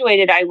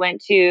graduated, I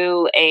went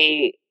to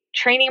a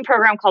training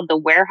program called The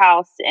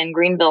Warehouse in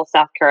Greenville,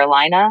 South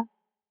Carolina.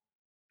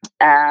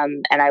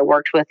 And I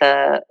worked with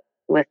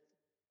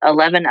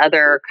 11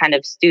 other kind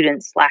of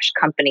students /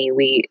 company.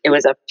 It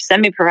was a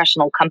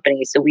semi-professional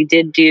company. So we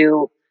did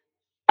do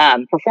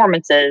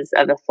performances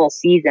of a full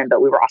season,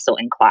 but we were also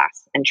in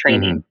class and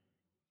training. Mhm.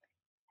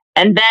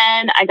 And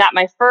then I got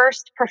my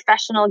first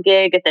professional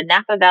gig at the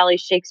Napa Valley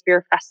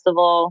Shakespeare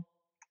Festival.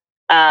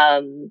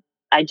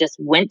 I just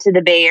went to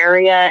the Bay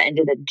Area and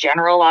did a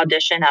general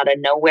audition out of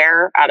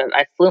nowhere.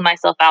 I flew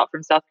myself out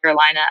from South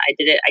Carolina. I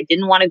did it. I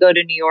didn't want to go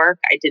to New York.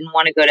 I didn't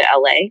want to go to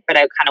LA, but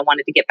I kind of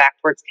wanted to get back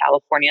towards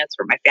California. That's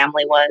where my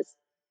family was.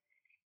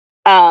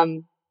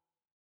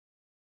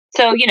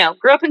 So,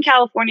 grew up in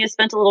California,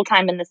 spent a little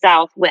time in the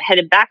South,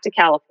 headed back to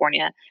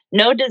California.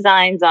 No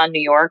designs on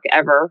New York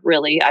ever,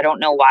 really. I don't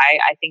know why.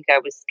 I think I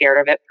was scared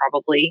of it,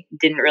 probably.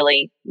 Didn't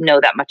really know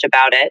that much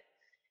about it.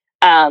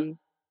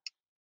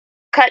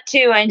 Cut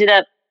to, I ended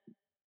up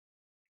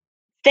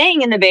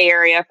staying in the Bay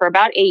Area for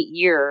about 8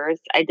 years.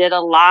 I did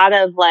a lot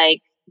of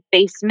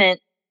basement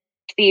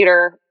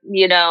theater,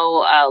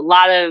 a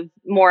lot of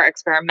more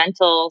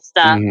experimental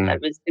stuff.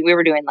 Mhm. We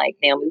were doing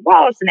Naomi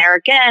Wallace and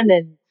Eric N.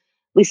 and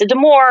Lisa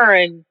D'Amour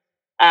and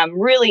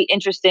really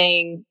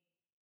interesting,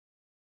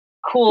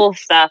 cool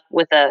stuff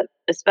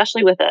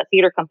especially with a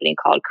theater company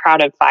called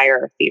Crowded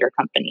Fire Theater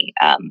Company.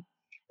 I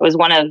was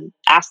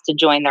asked to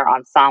join their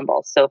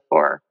ensemble. So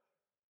for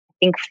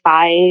I think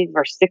 5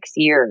 or 6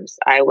 years,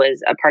 I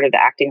was a part of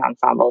the acting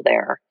ensemble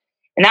there.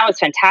 And that was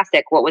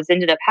fantastic. What was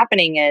ended up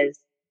happening is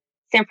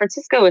San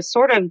Francisco is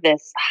sort of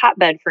this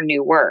hotbed for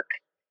new work.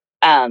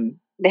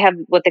 They have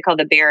what they call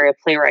the Bay Area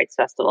Playwrights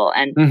Festival.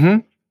 And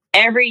Mhm.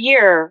 every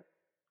year,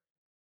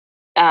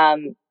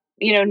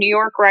 New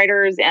York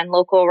writers and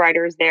local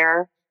writers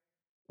there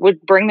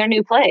would bring their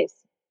new plays.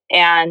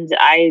 And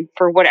I,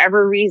 for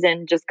whatever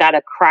reason, just got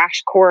a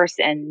crash course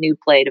in new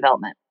play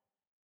development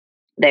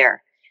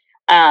there.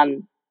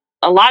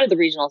 A lot of the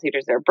regional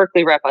theaters there,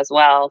 Berkeley Rep as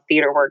well,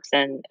 Theater Works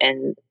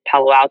in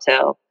Palo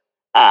Alto,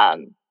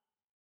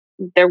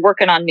 they're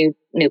working on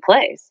new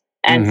plays.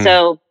 And Mhm.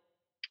 so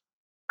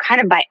kind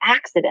of by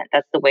accident,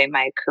 that's the way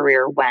my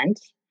career went.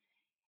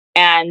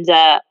 And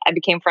I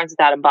became friends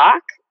with Adam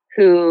Bach,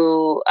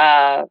 who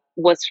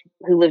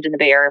lived in the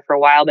Bay Area for a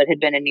while, but had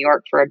been in New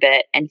York for a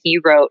bit. And he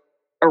wrote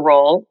a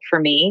role for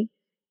me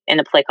in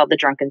a play called The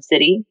Drunken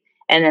City.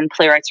 And then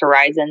Playwrights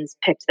Horizons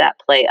picked that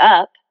play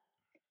up.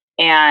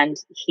 And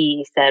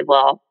he said,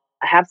 well,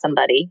 I have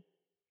somebody.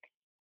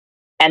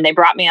 And they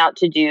brought me out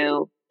to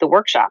do the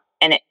workshop.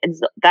 And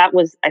that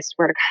was, I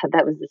swear to God,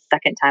 that was the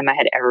second time I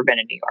had ever been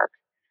in New York.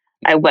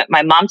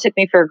 My mom took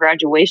me for a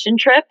graduation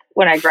trip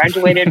when I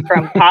graduated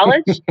from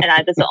college. And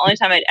that's the only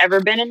time I'd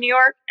ever been in New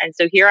York. And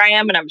so here I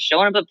am, and I'm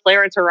showing up at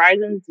Playwrights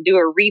Horizons to do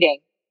a reading.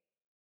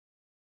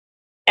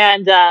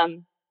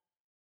 And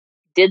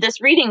did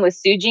this reading with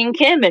Sujin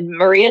Kim and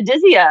Maria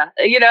Dizia,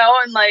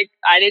 and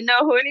I didn't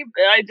know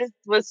I just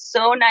was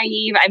so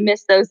naive. I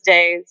miss those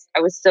days.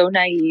 I was so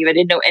naive. I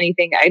didn't know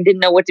anything. I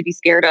didn't know what to be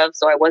scared of,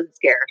 so I wasn't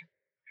scared.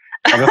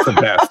 Oh, that's the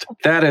best.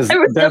 That's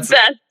the best.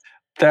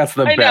 That's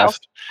the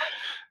best.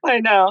 I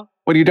know.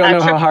 When you don't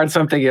know how hard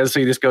something is, so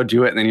you just go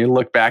do it, and then you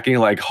look back and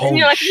you're like, holy shit. And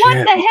you're like, shit,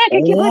 what the heck? I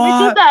can't believe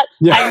I did that.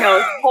 Yeah. I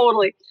know,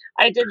 totally.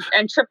 I did,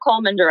 and Trip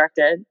Coleman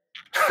directed.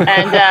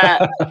 And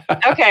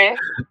okay.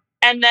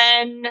 And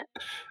then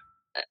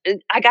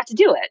I got to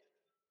do it.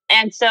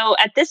 And so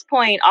at this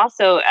point,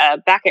 also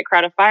back at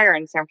Crowd of Fire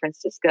in San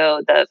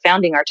Francisco, the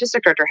founding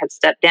artistic director had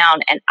stepped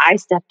down, and I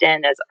stepped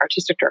in as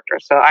artistic director.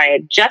 So I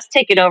had just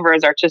taken over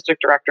as artistic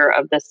director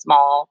of this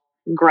small,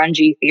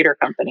 grungy theater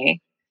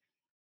company.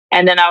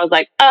 And then I was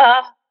like,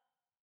 I'm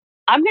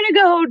going to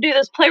go do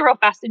this play real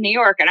fast in New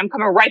York, and I'm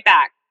coming right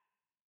back.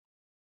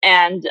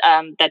 And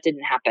that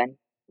didn't happen.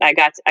 I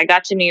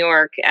got to New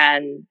York,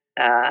 and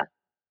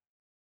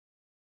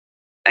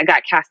I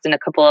got cast in a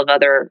couple of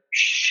other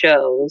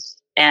shows,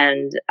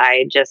 and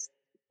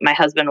my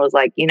husband was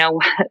like, you know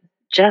what,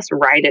 just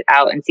write it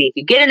out and see if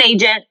you get an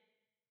agent,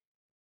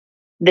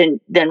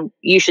 then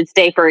you should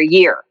stay for a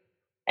year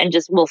and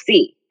we'll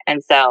see.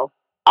 And so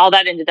all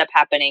that ended up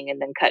happening, and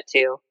then cut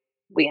to,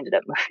 we ended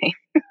up moving.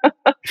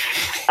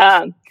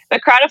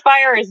 But Crowd of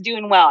Fire is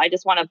doing well. I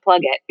just want to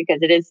plug it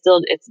because it is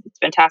still, it's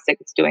fantastic.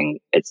 It's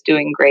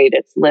doing great.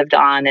 It's lived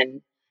on,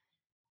 and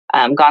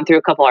gone through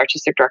a couple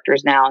artistic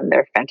directors now, and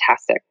they're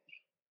fantastic.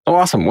 Oh,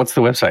 awesome. What's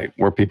the website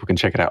where people can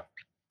check it out?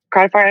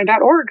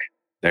 crowdofire.org.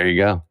 There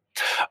you go.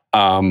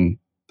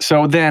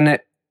 So then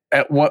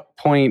at what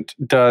point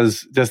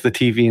does the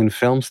TV and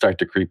film start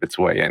to creep its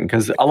way in?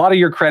 Because a lot of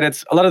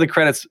the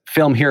credits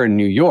film here in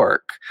New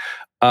York.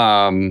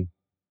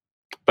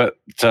 But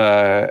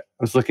I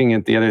was looking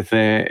at the other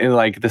thing,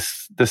 like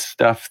this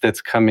stuff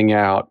that's coming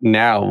out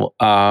now.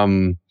 I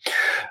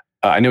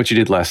Know What You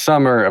Did Last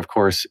Summer, of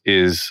course,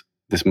 is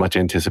this much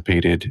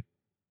anticipated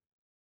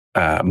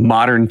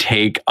modern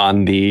take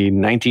on the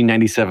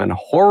 1997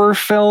 horror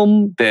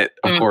film that,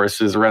 of course,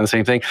 is around the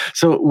same thing.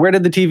 So where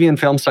did the TV and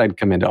film side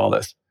come into all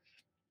this?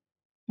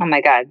 Oh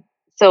my God.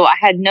 So I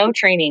had no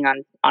training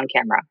on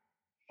camera.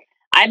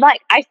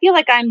 I feel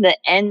like I'm the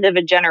end of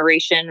a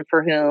generation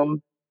for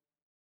whom,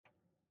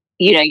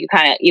 you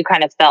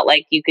kind of felt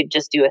like you could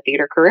just do a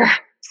theater career.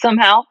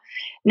 somehow.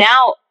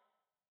 Now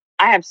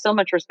I have so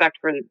much respect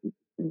for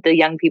the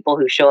young people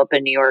who show up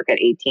in New York at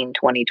 18,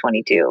 20,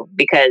 22,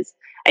 because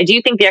I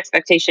do think the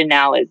expectation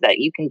now is that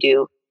you can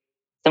do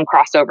some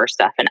crossover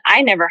stuff. And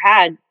I never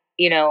had,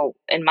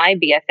 in my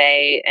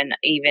BFA and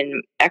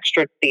even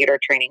extra theater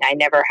training, I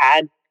never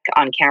had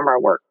on camera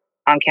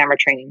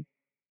training.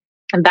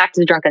 And back to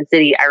the Drunken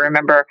City, I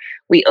remember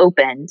we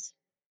opened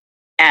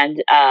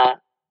and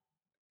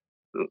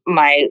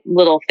my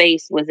little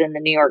face was in the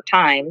New York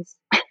Times.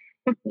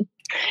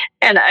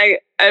 And I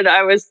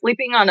was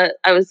sleeping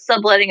I was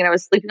subletting and I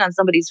was sleeping on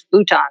somebody's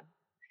futon.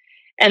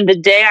 And the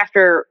day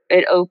after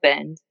it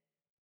opened,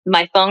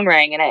 my phone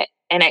rang and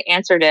I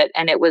answered it,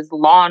 and it was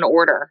Law and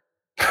Order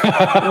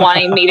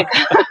wanting me to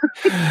come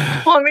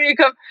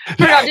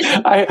for an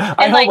audition.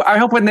 I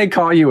hope when they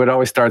call you, it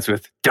always starts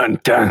with dun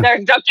dun.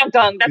 Dun dun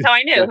dun. That's how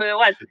I knew who it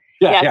was.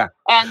 Yeah.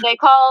 And they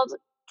called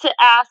to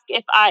ask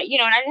if and I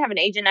didn't have an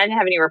agent, I didn't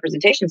have any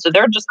representation, so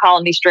they're just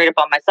calling me straight up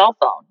on my cell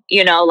phone.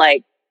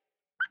 Like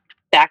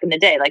back in the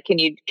day, like, can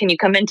you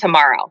come in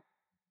tomorrow?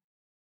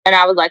 And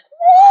I was like,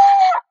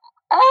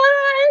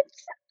 what?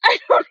 I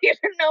don't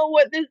even know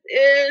what this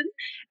is.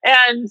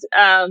 And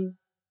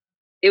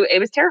it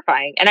was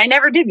terrifying. And I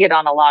never did get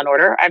on a Law and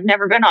Order. I've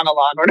never been on a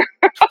Law and Order.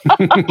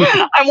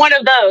 I'm one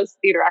of those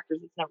theater actors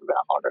that's never been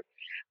on Law and Order.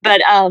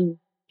 But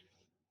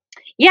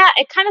yeah,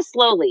 it kind of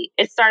slowly,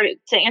 it started,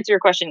 to answer your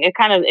question,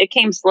 it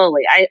came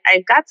slowly. I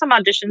got some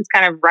auditions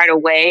kind of right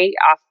away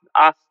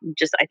off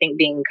just, I think,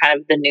 being kind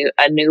of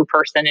a new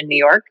person in New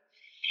York.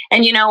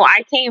 And,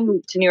 I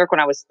came to New York when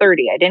I was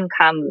 30. I didn't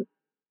come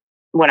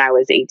when I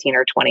was 18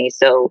 or 20.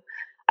 So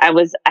I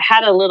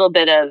had a little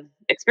bit of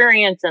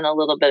experience and a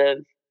little bit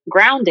of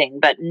grounding,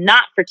 but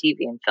not for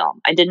TV and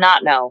film. I did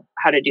not know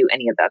how to do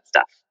any of that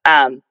stuff.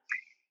 And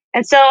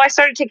so I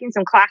started taking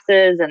some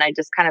classes, and I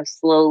just kind of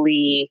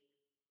slowly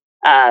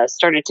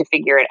started to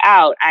figure it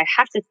out. I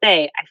have to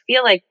say, I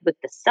feel like with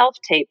the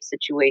self-tape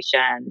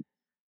situation,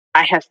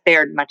 I have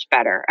fared much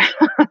better.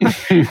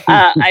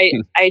 I've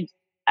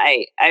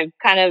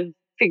kind of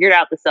figured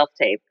out the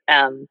self-tape,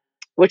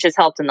 which has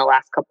helped in the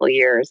last couple of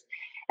years.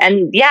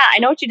 And yeah, I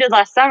Know What You Did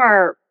Last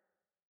Summer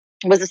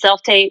was a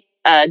self-tape.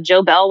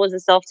 Joe Bell was a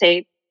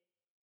self-tape.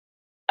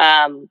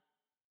 A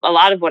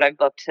lot of what I've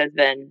booked has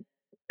been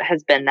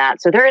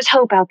that. So there is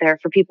hope out there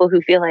for people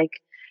who feel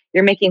like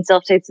you're making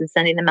self-tapes and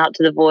sending them out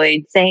to the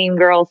void. Same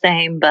girl,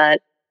 same,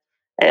 but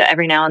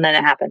every now and then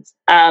it happens.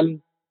 I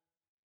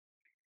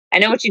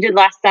Know What You Did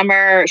Last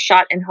Summer,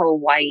 shot in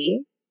Hawaii.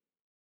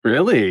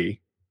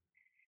 Really?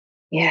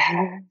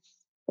 Yeah.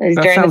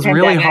 That sounds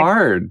really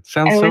hard.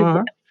 Sounds so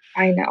hard.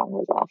 I know, it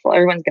was awful.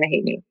 Everyone's going to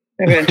hate me.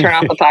 I'm going to turn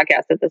off the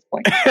podcast at this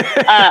point.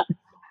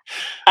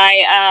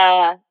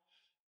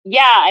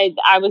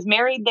 I was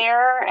married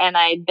there, and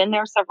I'd been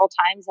there several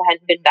times. I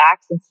hadn't been back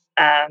since,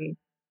 I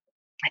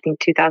think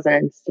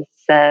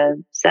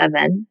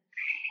 2007.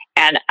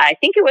 And I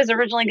think it was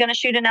originally going to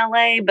shoot in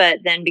LA,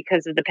 but then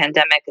because of the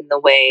pandemic and the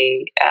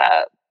way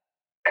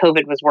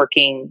COVID was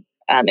working,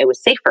 it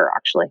was safer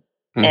actually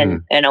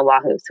in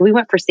Oahu. So we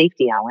went for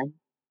safety, Alan.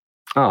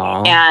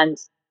 Oh. And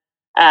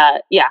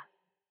and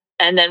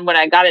then when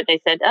I got it,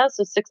 they said, "Oh,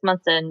 so 6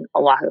 months in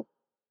Oahu."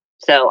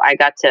 So I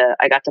got to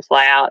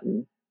fly out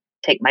and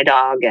take my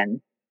dog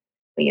and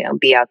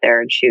be out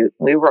there and shoot.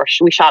 We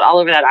shot all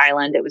over that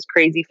island. It was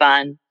crazy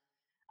fun.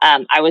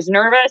 I was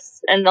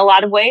nervous in a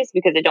lot of ways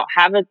because I don't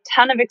have a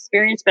ton of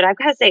experience, but I've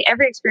got to say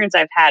every experience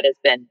I've had has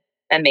been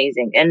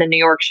amazing. And the New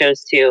York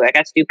shows too. I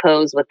got to do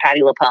Pose with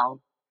Patti LuPone.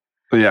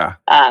 Yeah.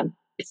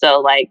 So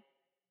like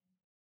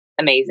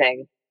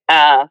amazing.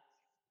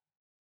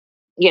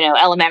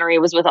 Elementary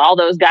was with all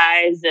those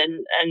guys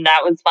and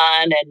that was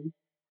fun. And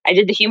I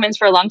did The Humans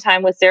for a long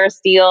time with Sarah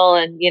Steele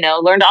and,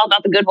 learned all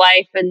about The Good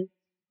Wife and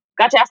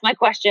got to ask my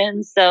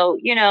questions. So,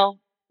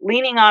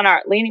 leaning on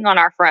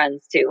our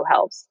friends too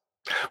helps.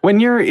 When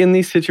you're in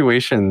these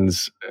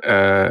situations,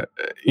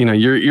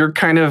 you're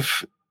kind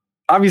of,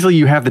 obviously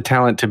you have the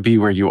talent to be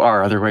where you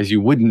are. Otherwise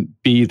you wouldn't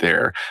be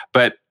there.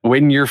 But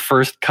when you're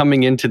first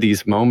coming into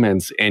these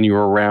moments and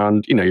you're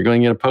around, you're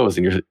going in a Pose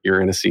and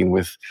you're in a scene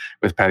with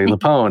Patti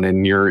LuPone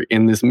and you're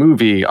in this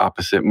movie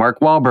opposite Mark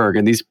Wahlberg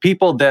and these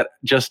people that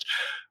just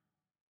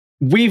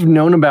we've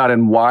known about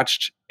and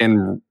watched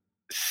and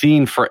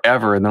seen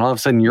forever. And then all of a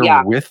sudden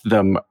you're with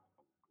them.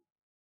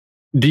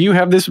 Do you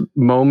have this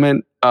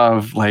moment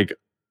of like,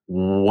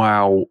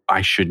 wow,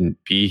 I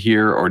shouldn't be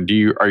here? Or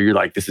are you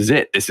like, this is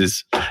it? This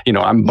is,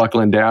 I'm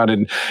buckling down.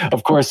 And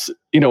of course,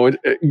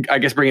 I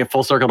guess bringing it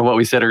full circle to what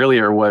we said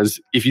earlier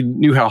was if you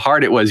knew how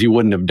hard it was, you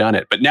wouldn't have done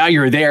it. But now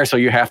you're there, so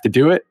you have to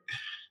do it.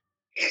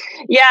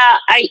 Yeah,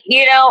 I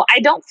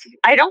don't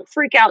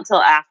freak out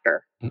till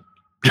after.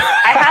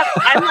 I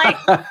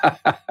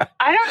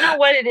don't know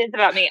what it is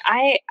about me.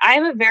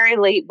 I'm a very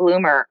late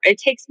bloomer. It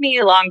takes me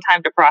a long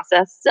time to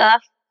process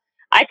stuff.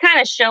 I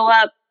kind of show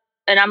up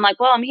and I'm like,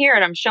 well, I'm here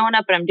and I'm showing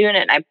up and I'm doing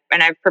it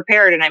and I've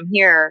prepared and I'm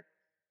here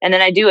and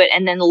then I do it.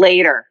 And then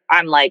later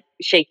I'm like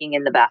shaking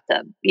in the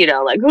bathtub,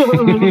 like,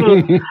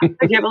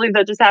 I can't believe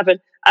that just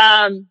happened.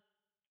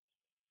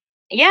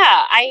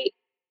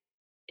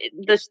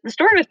 the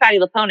story with Patti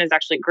LuPone is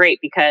actually great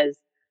because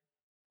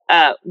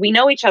we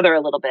know each other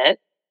a little bit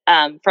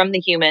from the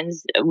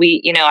humans.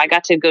 I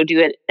got to go do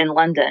it in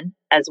London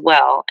as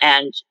well,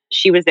 and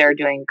she was there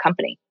doing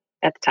Company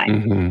at the time.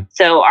 Mm-hmm.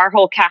 So our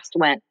whole cast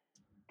went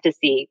to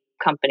see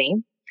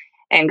Company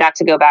and got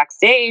to go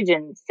backstage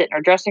and sit in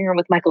her dressing room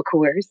with Michael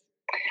Kors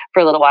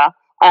for a little while.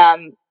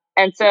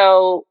 And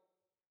so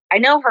I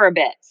know her a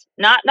bit,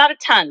 not a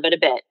ton, but a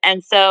bit.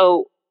 And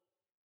so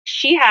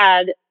she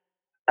had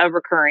a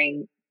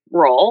recurring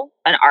role,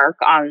 an arc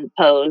on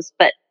Pose,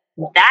 but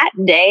that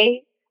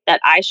day that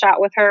I shot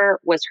with her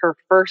was her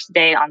first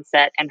day on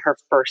set and her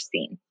first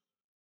scene.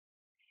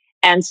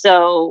 And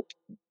so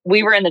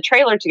we were in the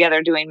trailer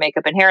together doing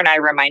makeup and hair, and I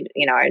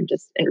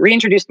just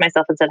reintroduced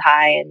myself and said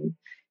hi, and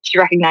she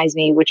recognized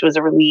me, which was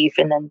a relief.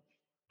 And then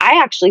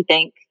I actually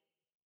think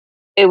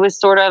it was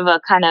sort of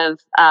a kind of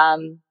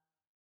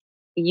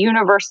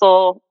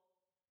universal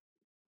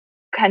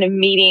kind of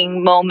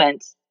meeting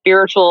moment,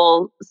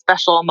 spiritual,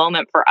 special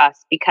moment for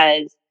us,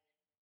 because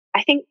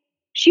I think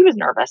she was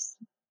nervous,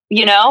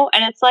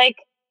 and it's like,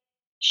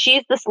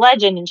 she's this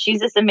legend and she's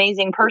this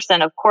amazing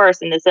person, of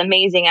course, and this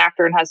amazing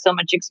actor and has so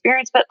much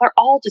experience, but they're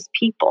all just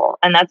people.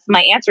 And that's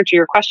my answer to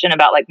your question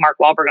about like Mark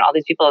Wahlberg and all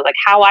these people. Like,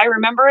 how I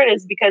remember it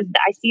is because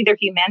I see their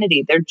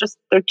humanity. They're just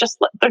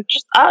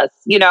us,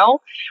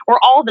 we're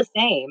all the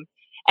same.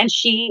 And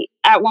she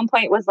at one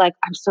point was like,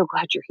 I'm so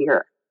glad you're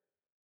here,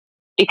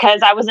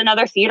 because I was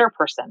another theater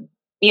person,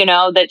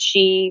 that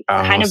she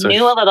kind of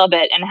knew a little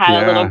bit and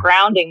had a little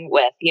grounding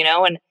with,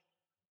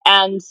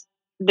 and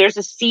there's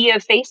a sea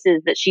of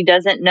faces that she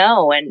doesn't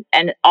know,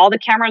 and all the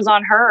cameras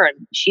on her,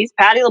 and she's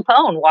Patti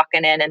LuPone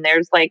walking in, and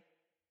there's like,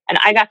 and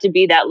I got to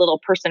be that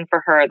little person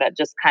for her that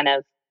just kind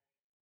of,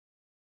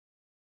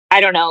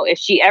 I don't know, if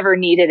she ever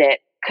needed it,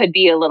 could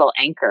be a little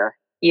anchor,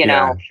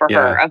 for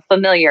her, of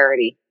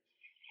familiarity.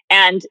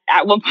 And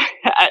at one point,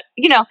 and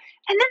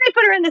then they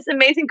put her in this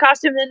amazing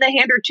costume, and then they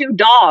hand her two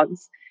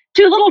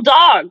little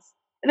dogs.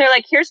 And they're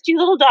like, here's two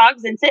little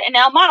dogs, and sit and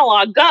now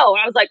monologue, go.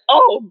 And I was like,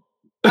 oh,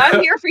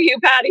 I'm here for you,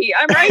 Patti.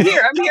 I'm right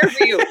here. I'm here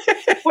for you.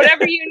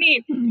 Whatever you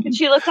need. And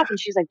she looks up and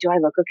she's like, do I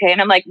look okay? And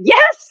I'm like,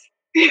 yes,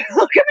 you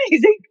look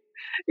amazing.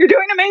 You're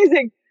doing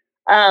amazing.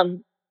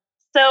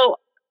 So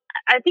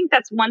I think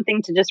that's one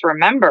thing to just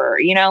remember,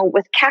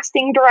 with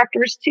casting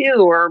directors too,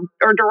 or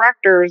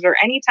directors, or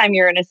anytime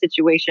you're in a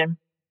situation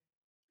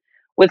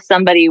with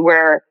somebody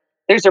where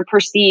there's a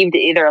perceived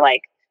either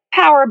like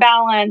power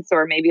balance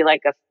or maybe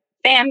like a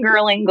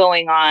fangirling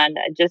going on,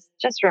 just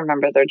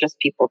remember they're just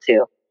people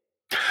too.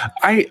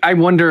 I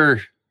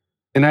wonder,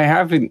 and I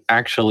haven't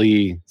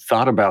actually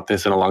thought about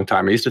this in a long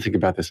time. I used to think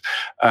about this.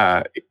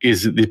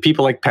 Is the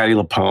people like Patti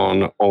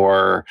LuPone,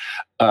 or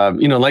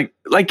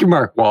like your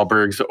Mark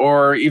Wahlbergs,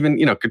 or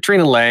even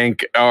Katrina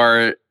Lenk,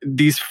 or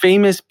these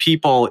famous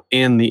people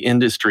in the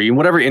industry, in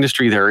whatever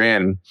industry they're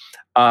in.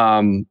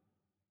 I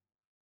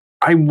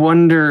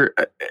wonder,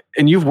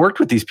 and you've worked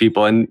with these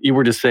people, and you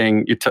were just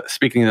saying, you're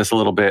speaking of this a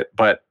little bit,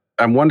 but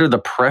I wonder the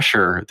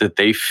pressure that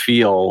they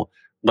feel.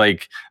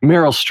 Like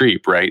Meryl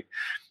Streep, right?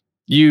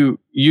 You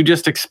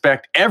just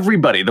expect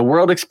everybody, the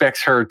world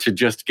expects her to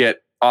just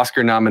get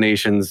Oscar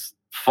nominations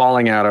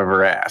falling out of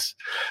her ass.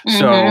 Mm-hmm.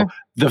 So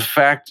the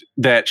fact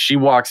that she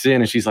walks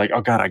in and she's like,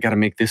 oh God, I got to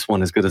make this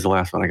one as good as the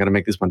last one. I got to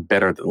make this one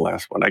better than the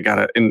last one.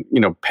 And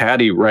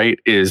Patti, right,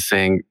 is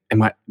saying,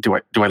 do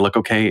I look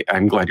okay?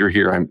 I'm glad you're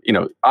here.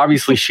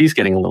 Obviously she's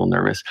getting a little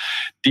nervous.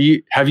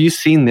 Have you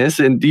seen this,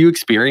 and do you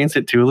experience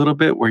it too a little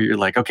bit, where you're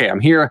like, okay, I'm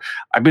here.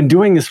 I've been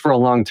doing this for a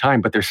long time,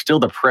 but there's still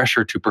the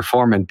pressure to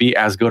perform and be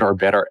as good or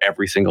better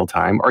every single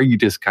time? Or you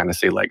just kind of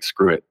say like,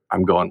 screw it,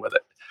 I'm going with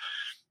it?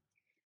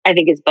 I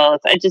think it's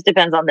both. It just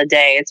depends on the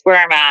day. It's where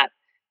I'm at.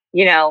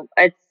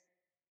 It's,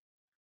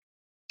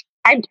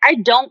 I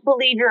don't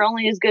believe you're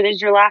only as good as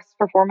your last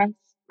performance.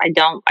 I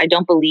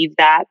don't believe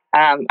that.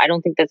 I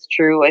don't think that's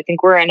true. I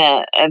think we're in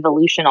a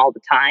evolution all the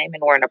time,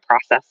 and we're in a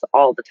process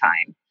all the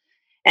time.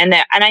 And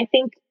I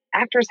think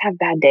actors have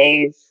bad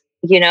days,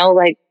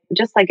 like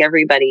just like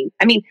everybody.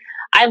 I mean,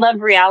 I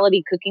love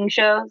reality cooking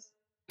shows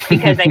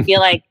because I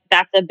feel like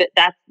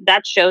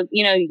that shows,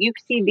 you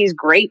see these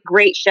great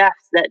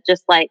chefs that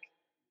just like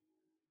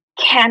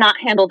cannot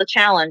handle the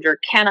challenge or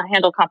cannot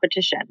handle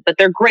competition, but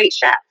they're great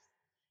chefs,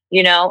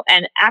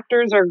 and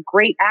actors are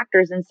great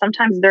actors, and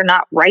sometimes they're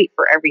not right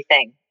for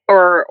everything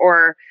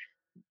or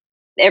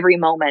every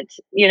moment,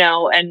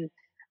 and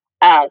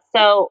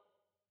so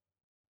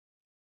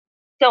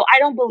I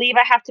don't believe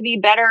I have to be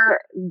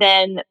better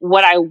than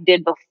what I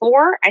did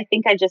before. I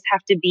think I just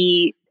have to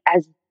be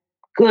as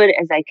good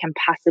as I can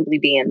possibly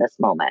be in this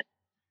moment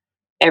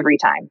every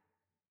time.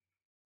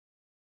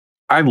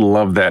 I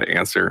love that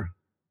answer.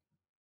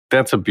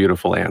 That's a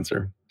beautiful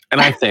answer.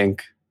 And I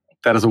think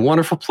that is a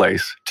wonderful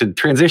place to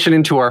transition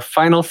into our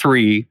final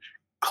 3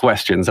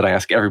 questions that I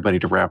ask everybody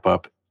to wrap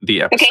up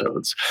the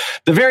episodes.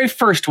 Okay. The very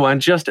first one,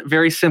 just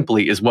very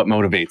simply, is what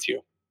motivates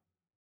you?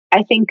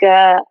 I think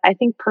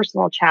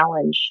personal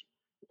challenge,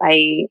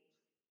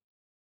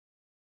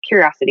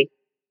 curiosity.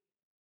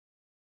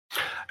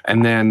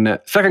 And then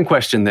second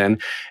question then,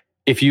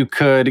 if you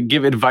could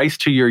give advice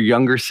to your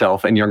younger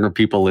self and younger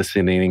people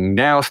listening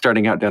now,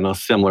 starting out down a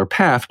similar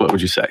path, what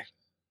would you say?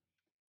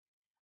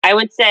 I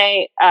would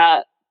say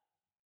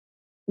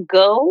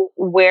go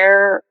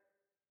where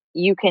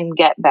you can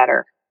get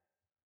better.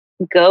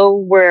 Go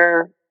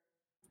where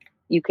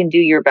you can do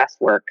your best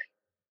work.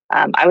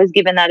 I was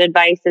given that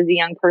advice as a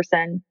young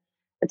person.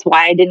 That's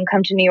why I didn't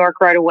come to New York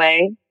right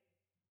away.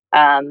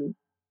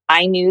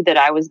 I knew that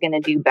I was going to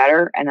do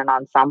better in an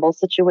ensemble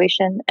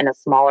situation in a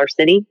smaller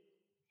city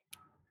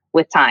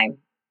with time.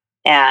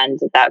 And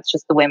that's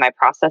just the way my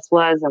process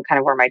was and kind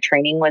of where my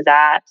training was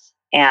at.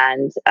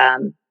 And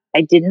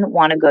I didn't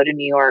want to go to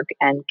New York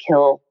and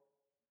kill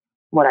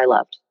what I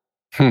loved.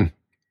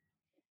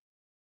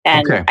 And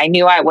okay. I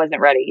knew I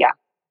wasn't ready. Yeah.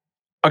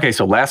 Okay,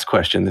 so last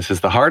question. This is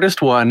the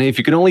hardest one. If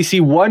you could only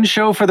see one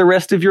show for the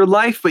rest of your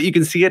life, but you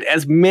can see it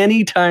as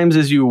many times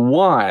as you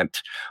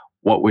want,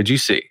 what would you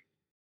see?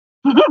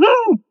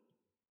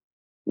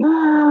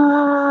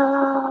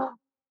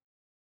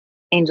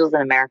 Angels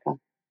in America.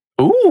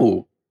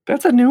 Ooh,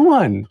 that's a new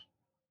one.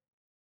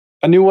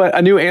 A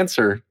new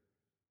answer.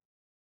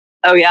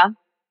 Oh yeah?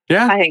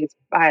 Yeah. I think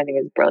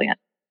it's brilliant.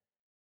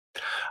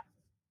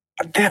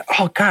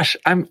 Oh gosh,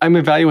 I'm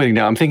evaluating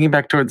now. I'm thinking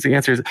back towards the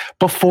answers.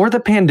 Before the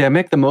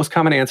pandemic, the most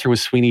common answer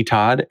was Sweeney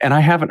Todd, and I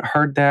haven't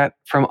heard that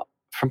from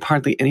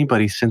hardly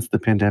anybody since the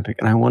pandemic.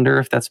 And I wonder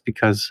if that's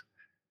because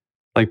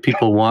like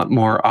people want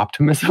more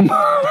optimism.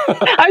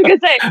 I was gonna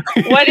say,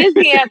 what is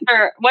the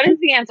answer? What is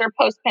the answer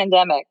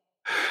post-pandemic?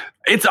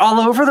 It's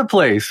all over the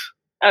place.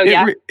 Oh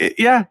yeah?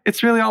 Yeah,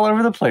 it's really all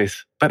over the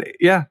place. But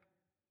yeah,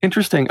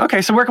 interesting.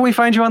 Okay, so where can we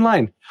find you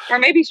online? Or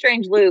maybe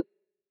Strange Loop.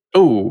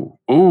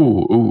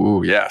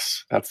 Ooh,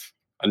 yes. That's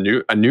a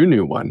new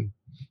one.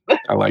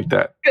 I like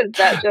that. Because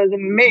that show's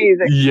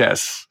amazing.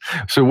 Yes.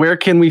 So where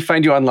can we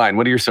find you online?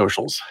 What are your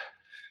socials?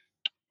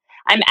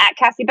 I'm at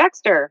Cassie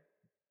Baxter,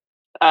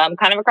 kind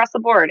of across the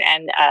board,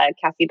 and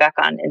Cassie Beck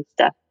on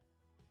Insta.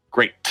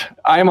 Great.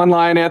 I am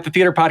online at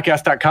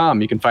thetheaterpodcast.com.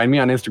 You can find me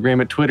on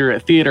Instagram and Twitter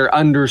at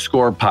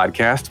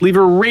theater_podcast. Leave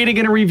a rating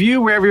and a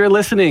review wherever you're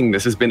listening.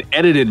 This has been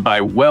edited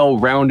by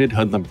Well-Rounded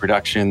Hoodlum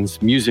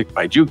Productions, music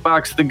by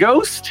Jukebox The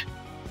Ghost,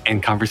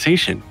 and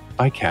conversation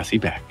by Cassie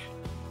Beck.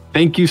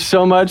 Thank you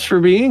so much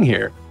for being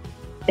here.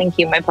 Thank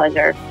you. My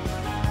pleasure.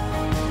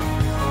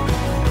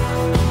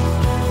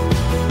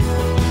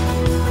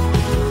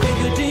 Take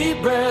a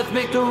deep breath,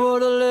 make the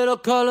world a little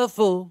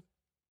colorful.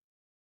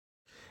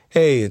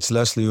 Hey, it's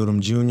Leslie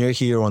Odom Jr.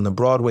 here on the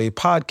Broadway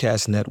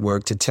Podcast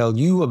Network to tell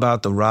you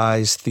about the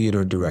Rise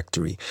Theater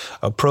Directory,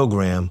 a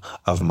program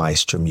of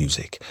Maestro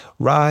Music.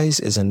 Rise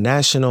is a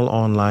national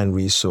online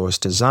resource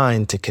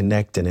designed to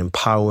connect and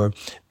empower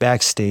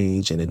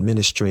backstage and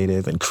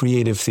administrative and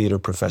creative theater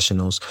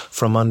professionals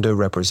from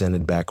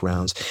underrepresented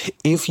backgrounds.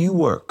 If you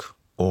work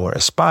or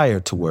aspire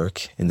to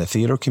work in the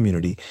theater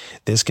community,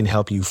 this can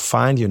help you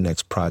find your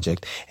next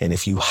project. And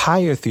if you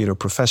hire theater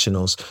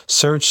professionals,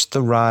 search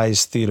the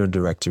Rise Theater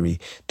Directory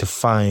to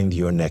find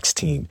your next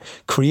team.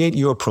 Create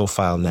your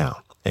profile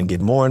now and get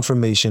more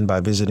information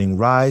by visiting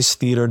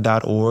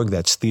risetheater.org.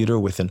 That's theater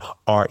with an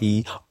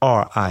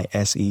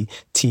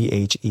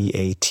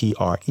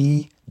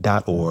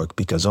RERISETHEATRE.org,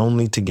 because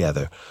only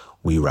together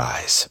we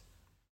rise.